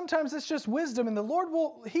so sometimes it's just wisdom, and the Lord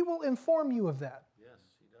will inform you of that. Yes,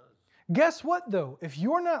 He does. Guess what, though? If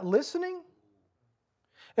you're not listening,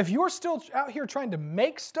 if you're still out here trying to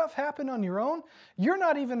make stuff happen on your own, you're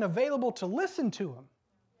not even available to listen to Him.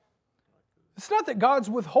 It's not that God's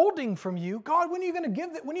withholding from you. God, when are you going to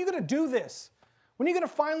give that? When are you going to do this? When are you going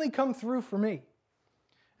to finally come through for me?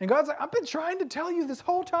 And God's like, I've been trying to tell you this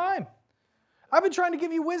whole time. I've been trying to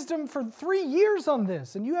give you wisdom for 3 years on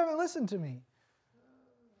this, and you haven't listened to me.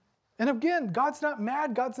 And again, God's not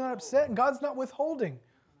mad, God's not upset, and God's not withholding.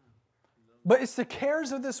 But it's the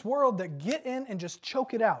cares of this world that get in and just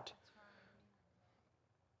choke it out.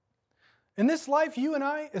 In this life, you and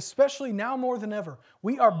I, especially now more than ever,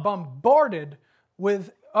 we are bombarded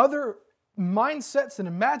with other mindsets and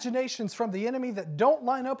imaginations from the enemy that don't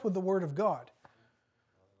line up with the Word of God.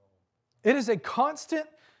 It is a constant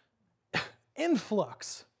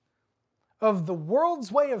influx of the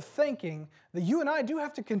world's way of thinking that you and I do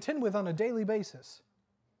have to contend with on a daily basis.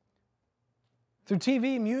 Through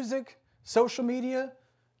TV, music, social media,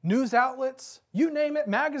 news outlets, you name it,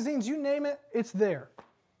 magazines, you name it, it's there.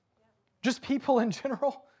 Just people in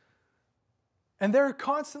general. And they're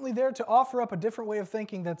constantly there to offer up a different way of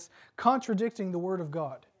thinking that's contradicting the Word of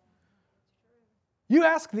God. You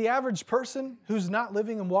ask the average person who's not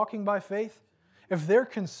living and walking by faith if they're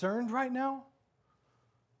concerned right now,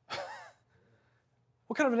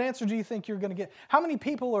 what kind of an answer do you think you're going to get? How many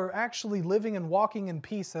people are actually living and walking in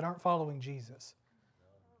peace that aren't following Jesus?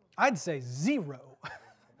 I'd say zero.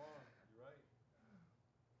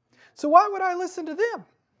 So why would I listen to them?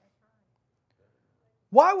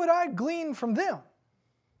 Why would I glean from them?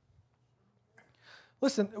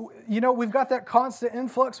 Listen, we've got that constant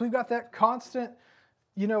influx. We've got that constant,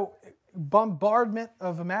 bombardment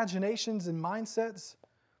of imaginations and mindsets,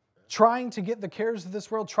 trying to get the cares of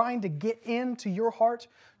this world, trying to get into your heart,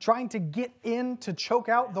 trying to get in to choke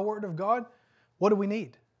out the Word of God. What do we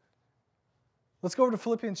need? Let's go over to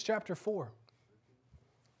Philippians chapter 4.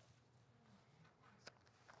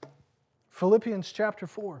 Philippians chapter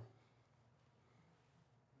 4.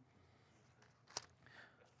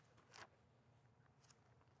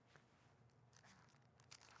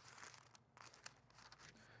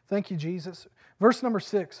 Thank you, Jesus. Verse number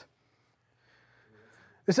 6.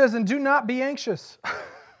 It says, and do not be anxious.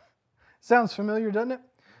 Sounds familiar, doesn't it?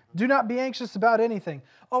 Do not be anxious about anything.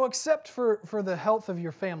 Oh, except for the health of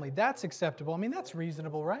your family. That's acceptable. I mean, that's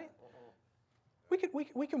reasonable, right?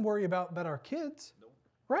 We can worry about our kids,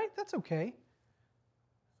 right? That's okay.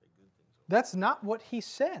 That's not what he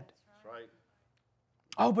said. Right.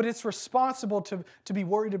 Oh, but it's responsible to be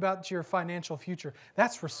worried about your financial future.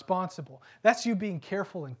 That's responsible. That's you being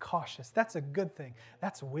careful and cautious. That's a good thing.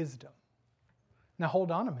 That's wisdom. Now,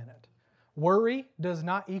 hold on a minute. Worry does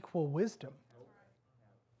not equal wisdom.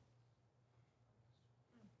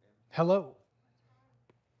 Hello.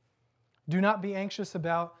 Do not be anxious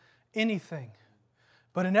about anything,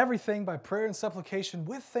 but in everything by prayer and supplication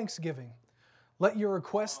with thanksgiving, let your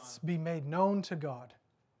requests be made known to God.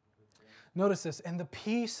 Notice this, and the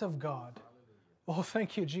peace of God. Oh,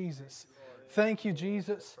 thank you, Jesus. Thank you,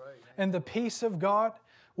 Jesus. And the peace of God,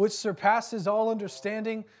 which surpasses all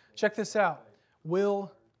understanding, check this out,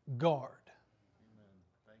 will guard.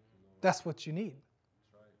 That's what you need.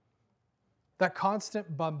 That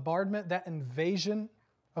constant bombardment, that invasion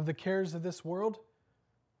of the cares of this world,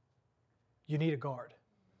 you need a guard.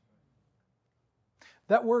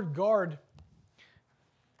 That word guard,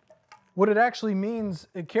 what it actually means,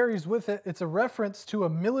 it carries with it, it's a reference to a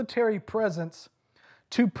military presence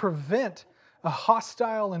to prevent a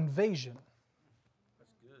hostile invasion.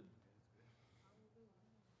 That's good.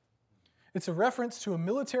 It's a reference to a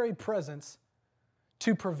military presence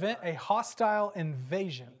to prevent a hostile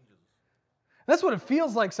invasion. That's what it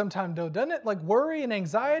feels like sometimes, though, doesn't it? Like worry and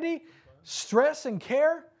anxiety, stress and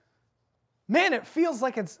care. Man, it feels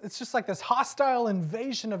like it's just like this hostile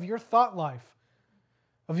invasion of your thought life.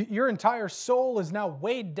 Of your entire soul is now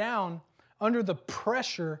weighed down under the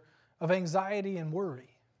pressure of anxiety and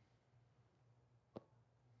worry.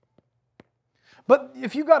 But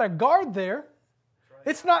if you got a guard there,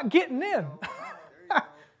 it's not getting in.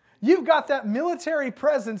 You've got that military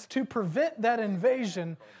presence to prevent that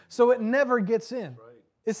invasion so it never gets in.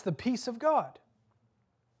 It's the peace of God.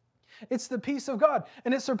 It's the peace of God.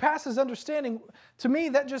 And it surpasses understanding. To me,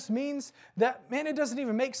 that just means that, man, it doesn't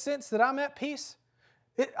even make sense that I'm at peace.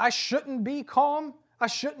 I shouldn't be calm. I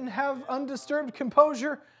shouldn't have undisturbed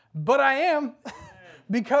composure, but I am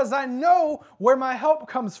because I know where my help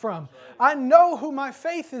comes from. I know who my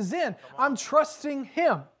faith is in. I'm trusting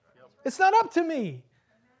Him. It's not up to me.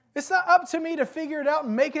 It's not up to me to figure it out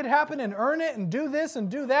and make it happen and earn it and do this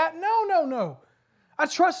and do that. No. I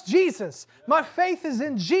trust Jesus. My faith is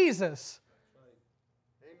in Jesus.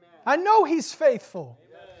 I know He's faithful.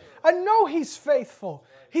 I know He's faithful.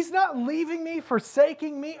 He's not leaving me,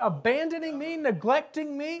 forsaking me, abandoning me,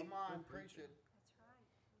 neglecting me. Come on, preach it.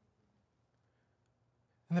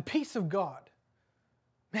 And the peace of God,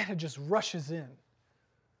 man, it just rushes in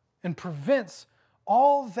and prevents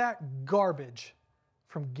all that garbage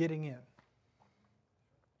from getting in.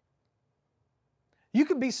 You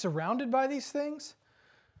could be surrounded by these things,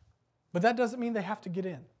 but that doesn't mean they have to get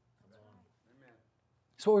in.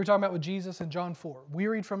 That's what we were talking about with Jesus in John 4.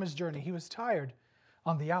 Wearied from His journey. He was tired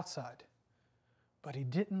on the outside, but He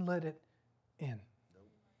didn't let it in.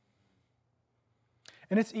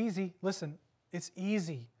 And it's easy, listen, it's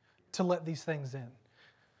easy to let these things in.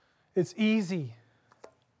 It's easy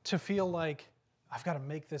to feel like, I've got to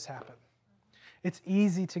make this happen. It's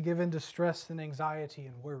easy to give in to stress and anxiety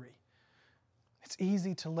and worry. It's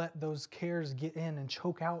easy to let those cares get in and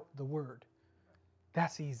choke out the Word.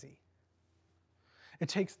 That's easy. It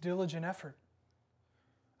takes diligent effort.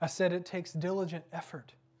 I said it takes diligent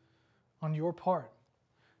effort on your part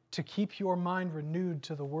to keep your mind renewed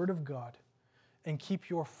to the Word of God and keep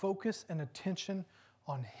your focus and attention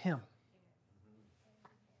on Him.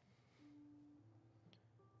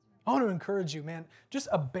 I want to encourage you, man, just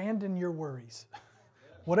abandon your worries.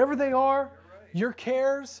 Whatever they are, your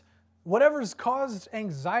cares, whatever's caused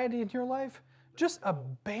anxiety in your life, just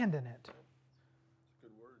abandon it.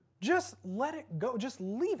 Just let it go. Just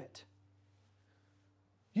leave it.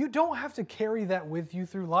 You don't have to carry that with you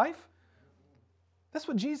through life. That's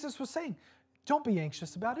what Jesus was saying. Don't be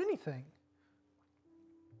anxious about anything.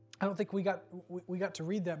 I don't think we got to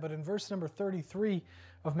read that, but in verse number 33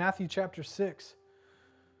 of Matthew chapter 6,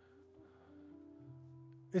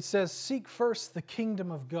 it says, "Seek first the kingdom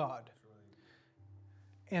of God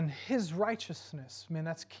and His righteousness." Man,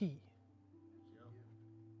 that's key.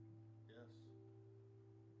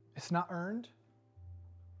 It's not earned.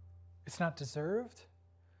 It's not deserved.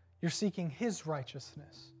 You're seeking His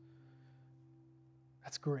righteousness.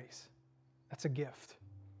 That's grace. That's a gift.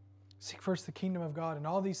 Seek first the kingdom of God, and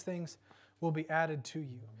all these things will be added to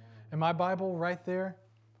you. In my Bible, right there,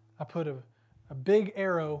 I put a big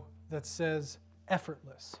arrow that says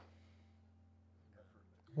effortless.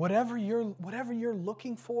 Whatever you're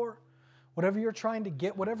looking for, whatever you're trying to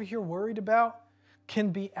get, whatever you're worried about,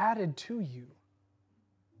 can be added to you.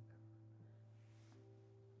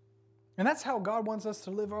 And that's how God wants us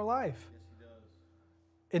to live our life. Yes,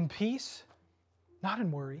 He does. In peace, not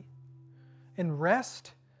in worry. In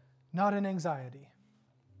rest, not in anxiety.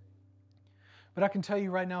 But I can tell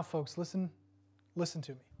you right now, folks, listen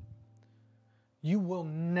to me. You will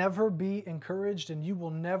never be encouraged and you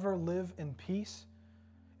will never live in peace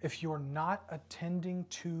if you're not attending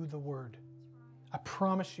to the Word. I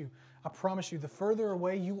promise you, the further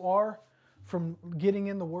away you are from getting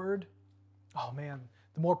in the Word, oh man,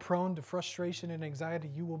 the more prone to frustration and anxiety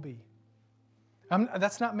you will be.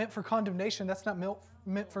 That's not meant for condemnation. That's not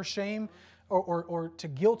meant for shame or to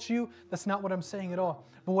guilt you. That's not what I'm saying at all.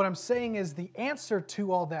 But what I'm saying is the answer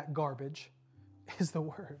to all that garbage is the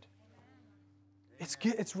Word.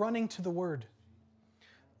 It's running to the Word.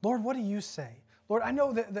 Lord, what do you say? Lord, I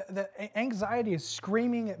know that anxiety is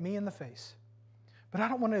screaming at me in the face, but I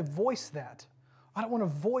don't want to voice that. I don't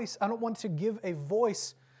want to give a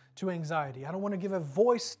voice to anxiety. I don't want to give a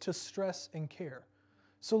voice to stress and care.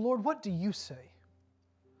 So Lord, what do you say?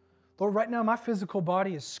 Lord, right now my physical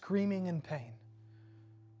body is screaming in pain.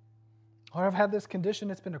 Lord, I've had this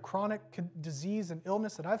condition. It's been a chronic disease and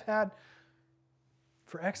illness that I've had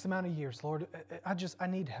for X amount of years. Lord, I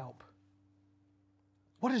need help.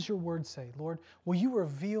 What does your Word say? Lord, will you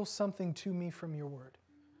reveal something to me from your Word?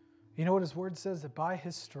 You know what His Word says? That by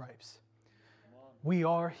His stripes we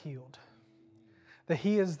are healed. That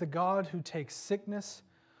He is the God who takes sickness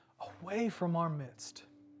away from our midst.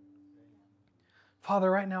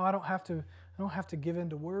 Father, right now I don't have to give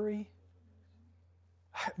in to worry.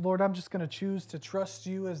 Lord, I'm just going to choose to trust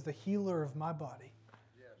you as the healer of my body.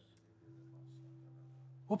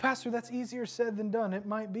 Well, Pastor, that's easier said than done. It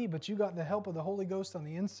might be, but you got the help of the Holy Ghost on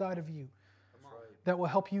the inside of you that will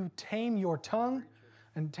help you tame your tongue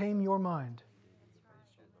and tame your mind.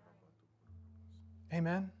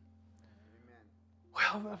 Amen.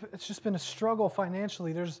 Well, it's just been a struggle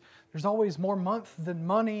financially. There's always more month than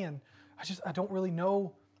money, and I don't really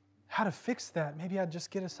know how to fix that. Maybe I just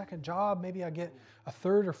get a second job. Maybe I get a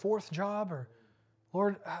third or fourth job. Or,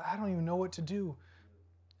 Lord, I don't even know what to do.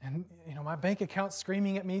 And, my bank account's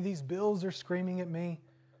screaming at me. These bills are screaming at me.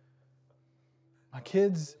 My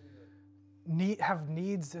kids have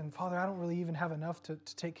needs, and Father, I don't really even have enough to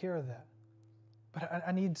take care of that. But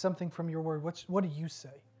I need something from your Word. What do you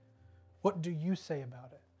say? What do you say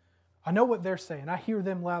about it? I know what they're saying. I hear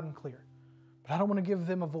them loud and clear. But I don't want to give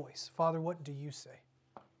them a voice. Father, what do you say?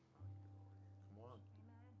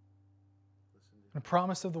 The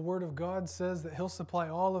promise of the Word of God says that He'll supply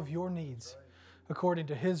all of your needs according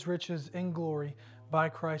to His riches in glory by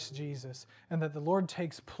Christ Jesus. And that the Lord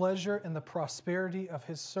takes pleasure in the prosperity of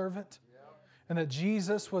His servant. And that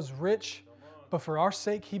Jesus was rich, but for our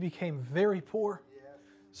sake He became very poor,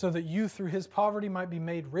 so that you through His poverty might be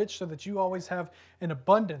made rich, so that you always have an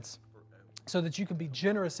abundance, so that you can be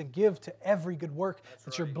generous and give to every good work,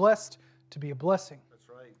 that you're blessed to be a blessing. That's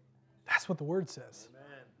right. That's what the Word says.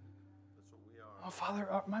 Amen. That's what we are. Oh, Father,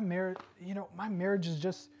 my marriage is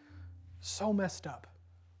just so messed up.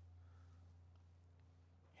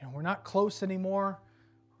 We're not close anymore.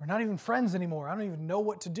 We're not even friends anymore. I don't even know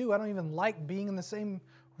what to do. I don't even like being in the same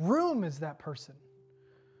room as that person.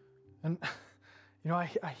 And I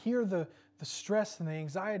hear the stress and the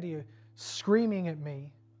anxiety screaming at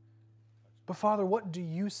me. But Father, what do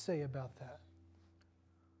you say about that?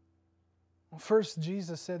 Well, first,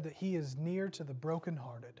 Jesus said that He is near to the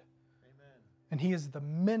brokenhearted. Amen. And He is the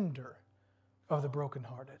mender of the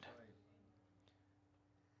brokenhearted.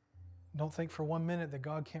 Don't think for 1 minute that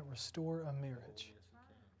God can't restore a marriage.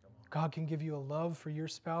 God can give you a love for your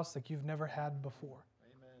spouse like you've never had before.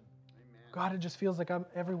 God, it just feels like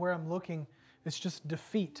everywhere I'm looking, it's just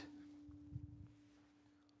defeat.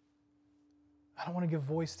 I don't want to give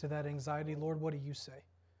voice to that anxiety. Lord, what do you say?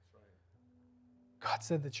 God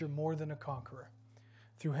said that you're more than a conqueror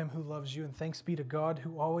through him who loves you. And thanks be to God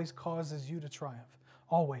who always causes you to triumph.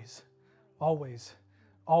 Always, always,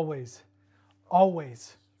 always,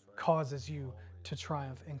 always causes you to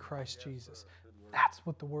triumph in Christ Jesus. That's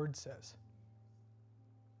what the Word says.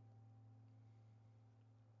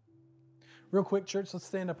 Real quick, church, let's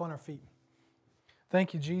stand up on our feet.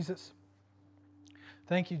 Thank you, Jesus.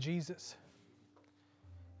 Thank you, Jesus.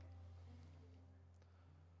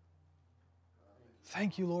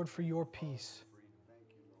 Thank you, Lord, for your peace.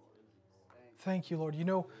 Thank you, Lord. You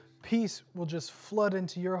know, peace will just flood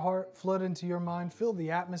into your heart, flood into your mind, fill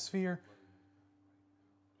the atmosphere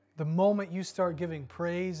the moment you start giving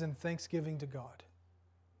praise and thanksgiving to God.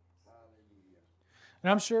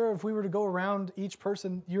 And I'm sure if we were to go around each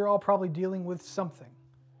person, you're all probably dealing with something.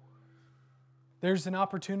 There's an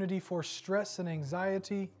opportunity for stress and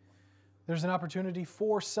anxiety. There's an opportunity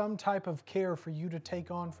for some type of care for you to take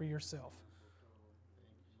on for yourself.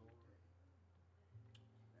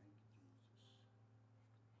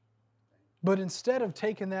 But instead of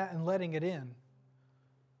taking that and letting it in,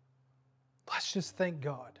 let's just thank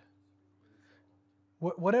God.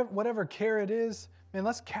 Whatever care it is, man,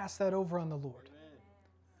 let's cast that over on the Lord.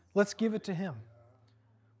 Let's give it to Him.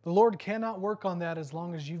 The Lord cannot work on that as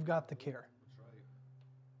long as you've got the care.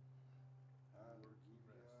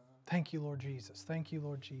 Thank you, Lord Jesus. Thank you,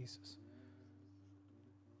 Lord Jesus.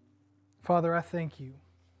 Father, I thank you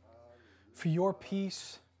for your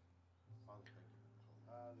peace.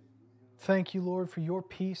 Thank you, Lord, for your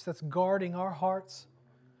peace that's guarding our hearts,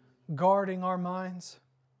 guarding our minds.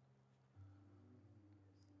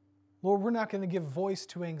 Lord, we're not going to give voice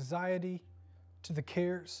to anxiety, to the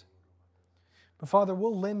cares. But Father,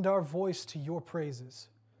 we'll lend our voice to your praises.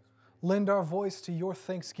 Lend our voice to your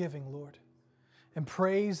thanksgiving, Lord, and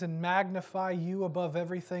praise and magnify you above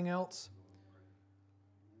everything else.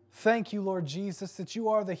 Thank you, Lord Jesus, that you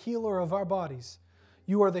are the healer of our bodies.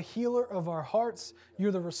 You are the healer of our hearts.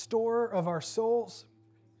 You're the restorer of our souls.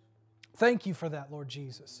 Thank you for that, Lord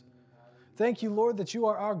Jesus. Thank you, Lord, that you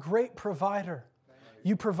are our great provider.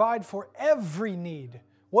 You provide for every need,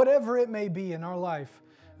 whatever it may be in our life.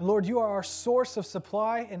 And Lord, you are our source of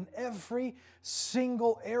supply in every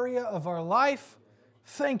single area of our life.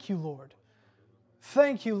 Thank you, Lord.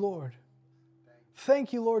 Thank you, Lord.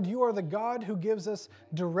 Thank you, Lord. You are the God who gives us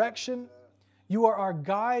direction. You are our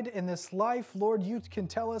guide in this life. Lord, you can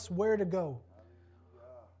tell us where to go.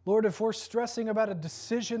 Lord, if we're stressing about a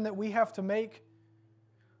decision that we have to make,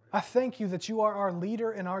 I thank you that you are our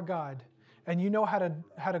leader and our guide, and you know how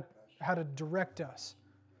to direct us.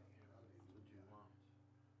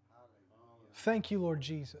 Thank you, Lord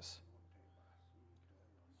Jesus.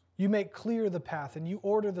 You make clear the path, and you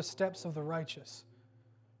order the steps of the righteous.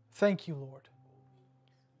 Thank you, Lord.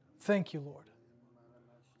 Thank you, Lord.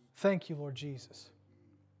 Thank you, Lord Jesus.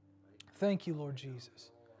 Thank you, Lord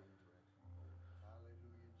Jesus.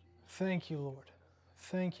 Thank you, Lord.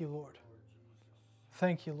 Thank you, Lord.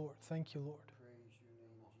 Thank you, Lord. Thank you, Lord.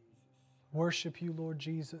 Worship you, Lord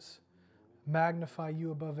Jesus. Magnify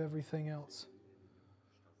you above everything else.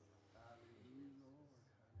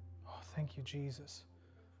 Oh, thank you, Jesus.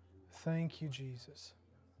 Thank you, Jesus.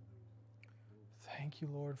 Thank you,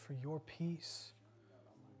 Lord, for your peace.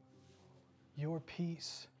 Your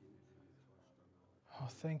peace. Oh,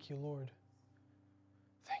 thank you, Lord.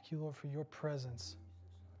 Thank you, Lord, for your presence.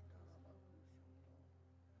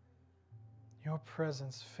 Your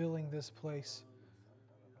presence filling this place.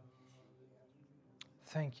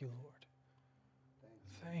 Thank you, Lord.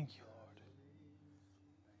 Thank you, Lord.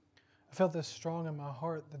 I felt this strong in my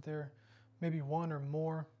heart that there may be one or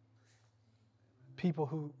more people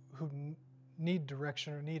who need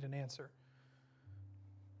direction or need an answer.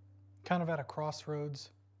 Kind of at a crossroads.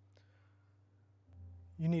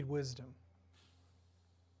 You need wisdom.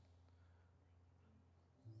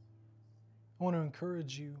 I want to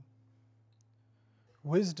encourage you.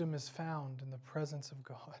 Wisdom is found in the presence of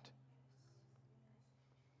God.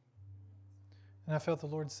 And I felt the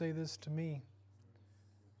Lord say this to me.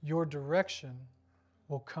 Your direction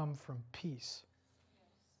will come from peace.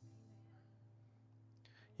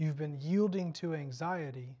 You've been yielding to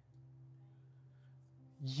anxiety,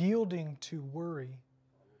 yielding to worry,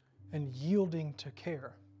 and yielding to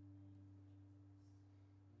care.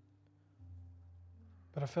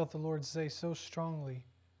 But I felt the Lord say so strongly,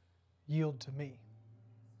 Yield to me.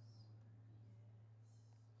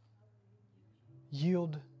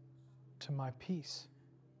 Yield to my peace.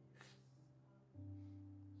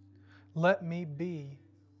 Let me be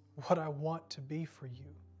what I want to be for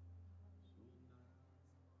you.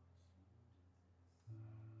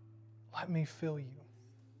 Let me fill you.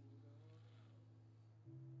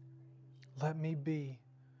 Let me be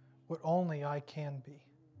what only I can be.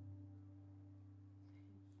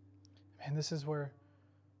 Man, this is where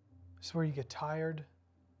you get tired.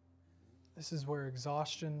 This is where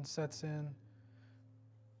exhaustion sets in.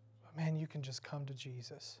 But man, you can just come to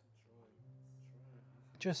Jesus.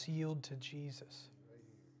 Just yield to Jesus.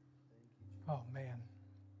 Oh man.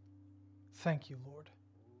 Thank you, Lord.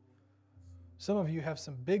 Some of you have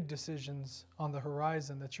some big decisions on the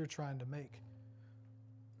horizon that you're trying to make.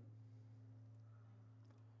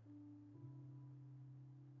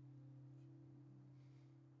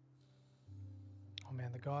 Oh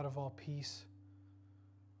man, the God of all peace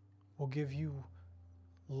will give you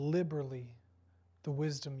liberally the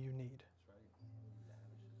wisdom you need.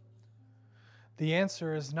 The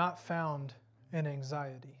answer is not found in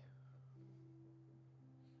anxiety.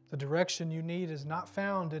 The direction you need is not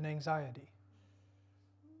found in anxiety.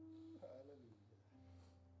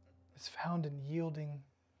 It's found in yielding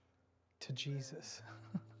to Jesus.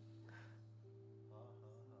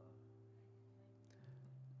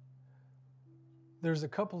 There's a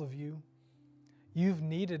couple of you, you've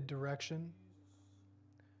needed direction.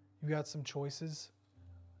 You've got some choices.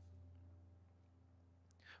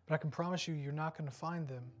 But I can promise you, you're not going to find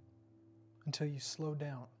them until you slow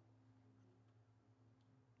down.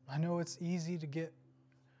 I know it's easy to get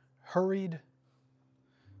hurried,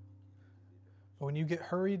 but when you get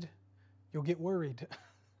hurried, you'll get worried.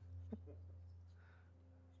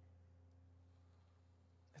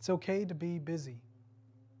 It's okay to be busy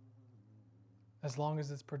as long as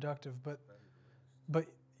it's productive, but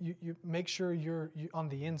you make sure you're on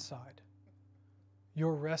the inside.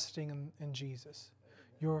 You're resting in Jesus.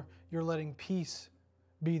 You're letting peace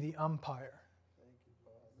be the umpire.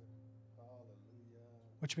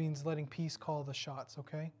 Which means letting peace call the shots,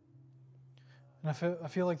 okay? And I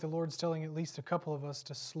feel like the Lord's telling at least a couple of us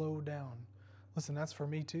to slow down. Listen, that's for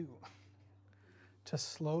me too. To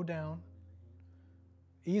slow down,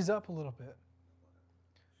 ease up a little bit.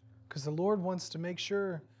 Because the Lord wants to make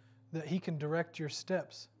sure that He can direct your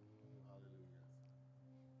steps.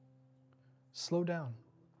 Slow down.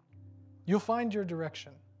 You'll find your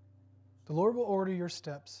direction. The Lord will order your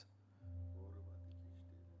steps.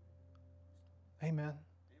 Amen.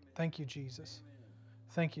 Thank you, Jesus.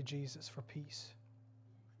 Thank you, Jesus, for peace.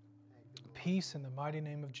 Peace in the mighty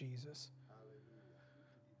name of Jesus.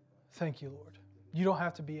 Thank you, Lord. You don't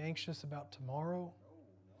have to be anxious about tomorrow,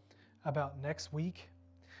 about next week.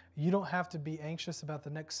 You don't have to be anxious about the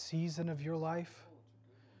next season of your life.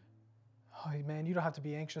 Oh, man, you don't have to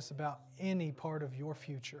be anxious about any part of your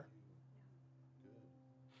future.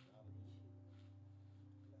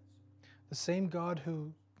 The same God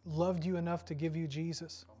who loved you enough to give you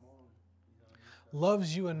Jesus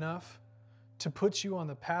loves you enough to put you on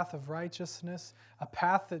the path of righteousness, a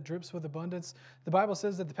path that drips with abundance. The Bible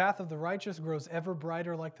says that the path of the righteous grows ever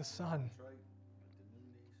brighter like the sun.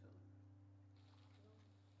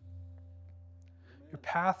 Your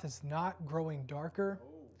path is not growing darker.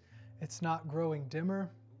 It's not growing dimmer.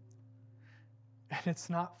 And it's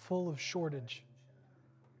not full of shortage.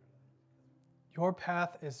 Your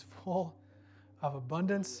path is full of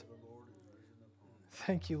abundance.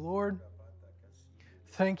 Thank you, Lord.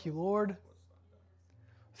 Thank you, Lord.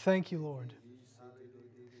 Thank you, Lord.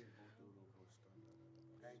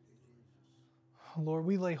 Lord,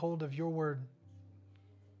 we lay hold of your word.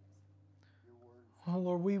 Oh,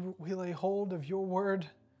 Lord, we lay hold of your word.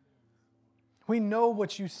 We know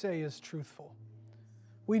what you say is truthful.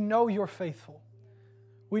 We know you're faithful.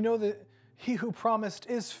 We know that he who promised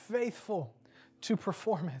is faithful to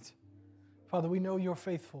perform it. Father, we know you're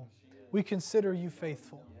faithful. We consider you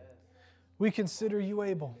faithful. We consider you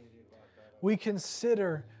able. We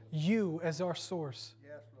consider you as our source.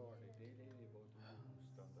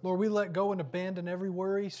 Lord, we let go and abandon every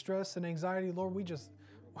worry, stress, and anxiety. Lord,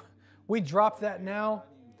 we drop that now.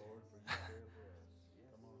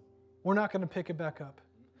 We're not going to pick it back up.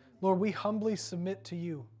 Lord, we humbly submit to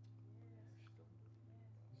you.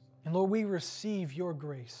 And Lord, we receive your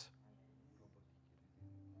grace.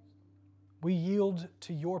 We yield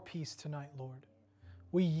to your peace tonight, Lord.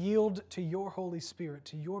 We yield to your Holy Spirit,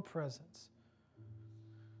 to your presence.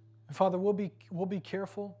 And Father, we'll be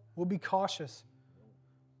careful. We'll be cautious.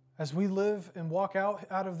 As we live and walk out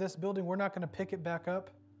of this building, we're not going to pick it back up.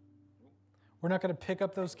 We're not going to pick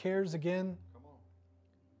up those cares again.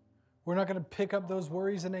 We're not going to pick up those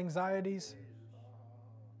worries and anxieties.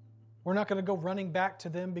 We're not going to go running back to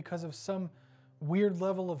them because of some weird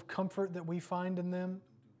level of comfort that we find in them.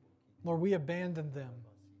 Lord, we abandon them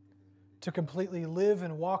to completely live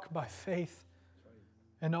and walk by faith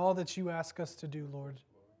in all that you ask us to do, Lord.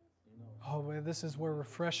 Oh, this is where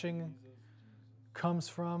refreshing comes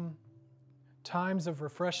from. Times of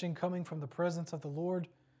refreshing coming from the presence of the Lord.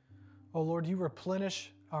 Oh, Lord, you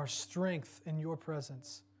replenish our strength in your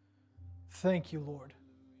presence. Thank you, Lord.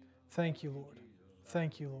 Thank you, Lord.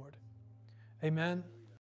 Thank you, Lord. Amen.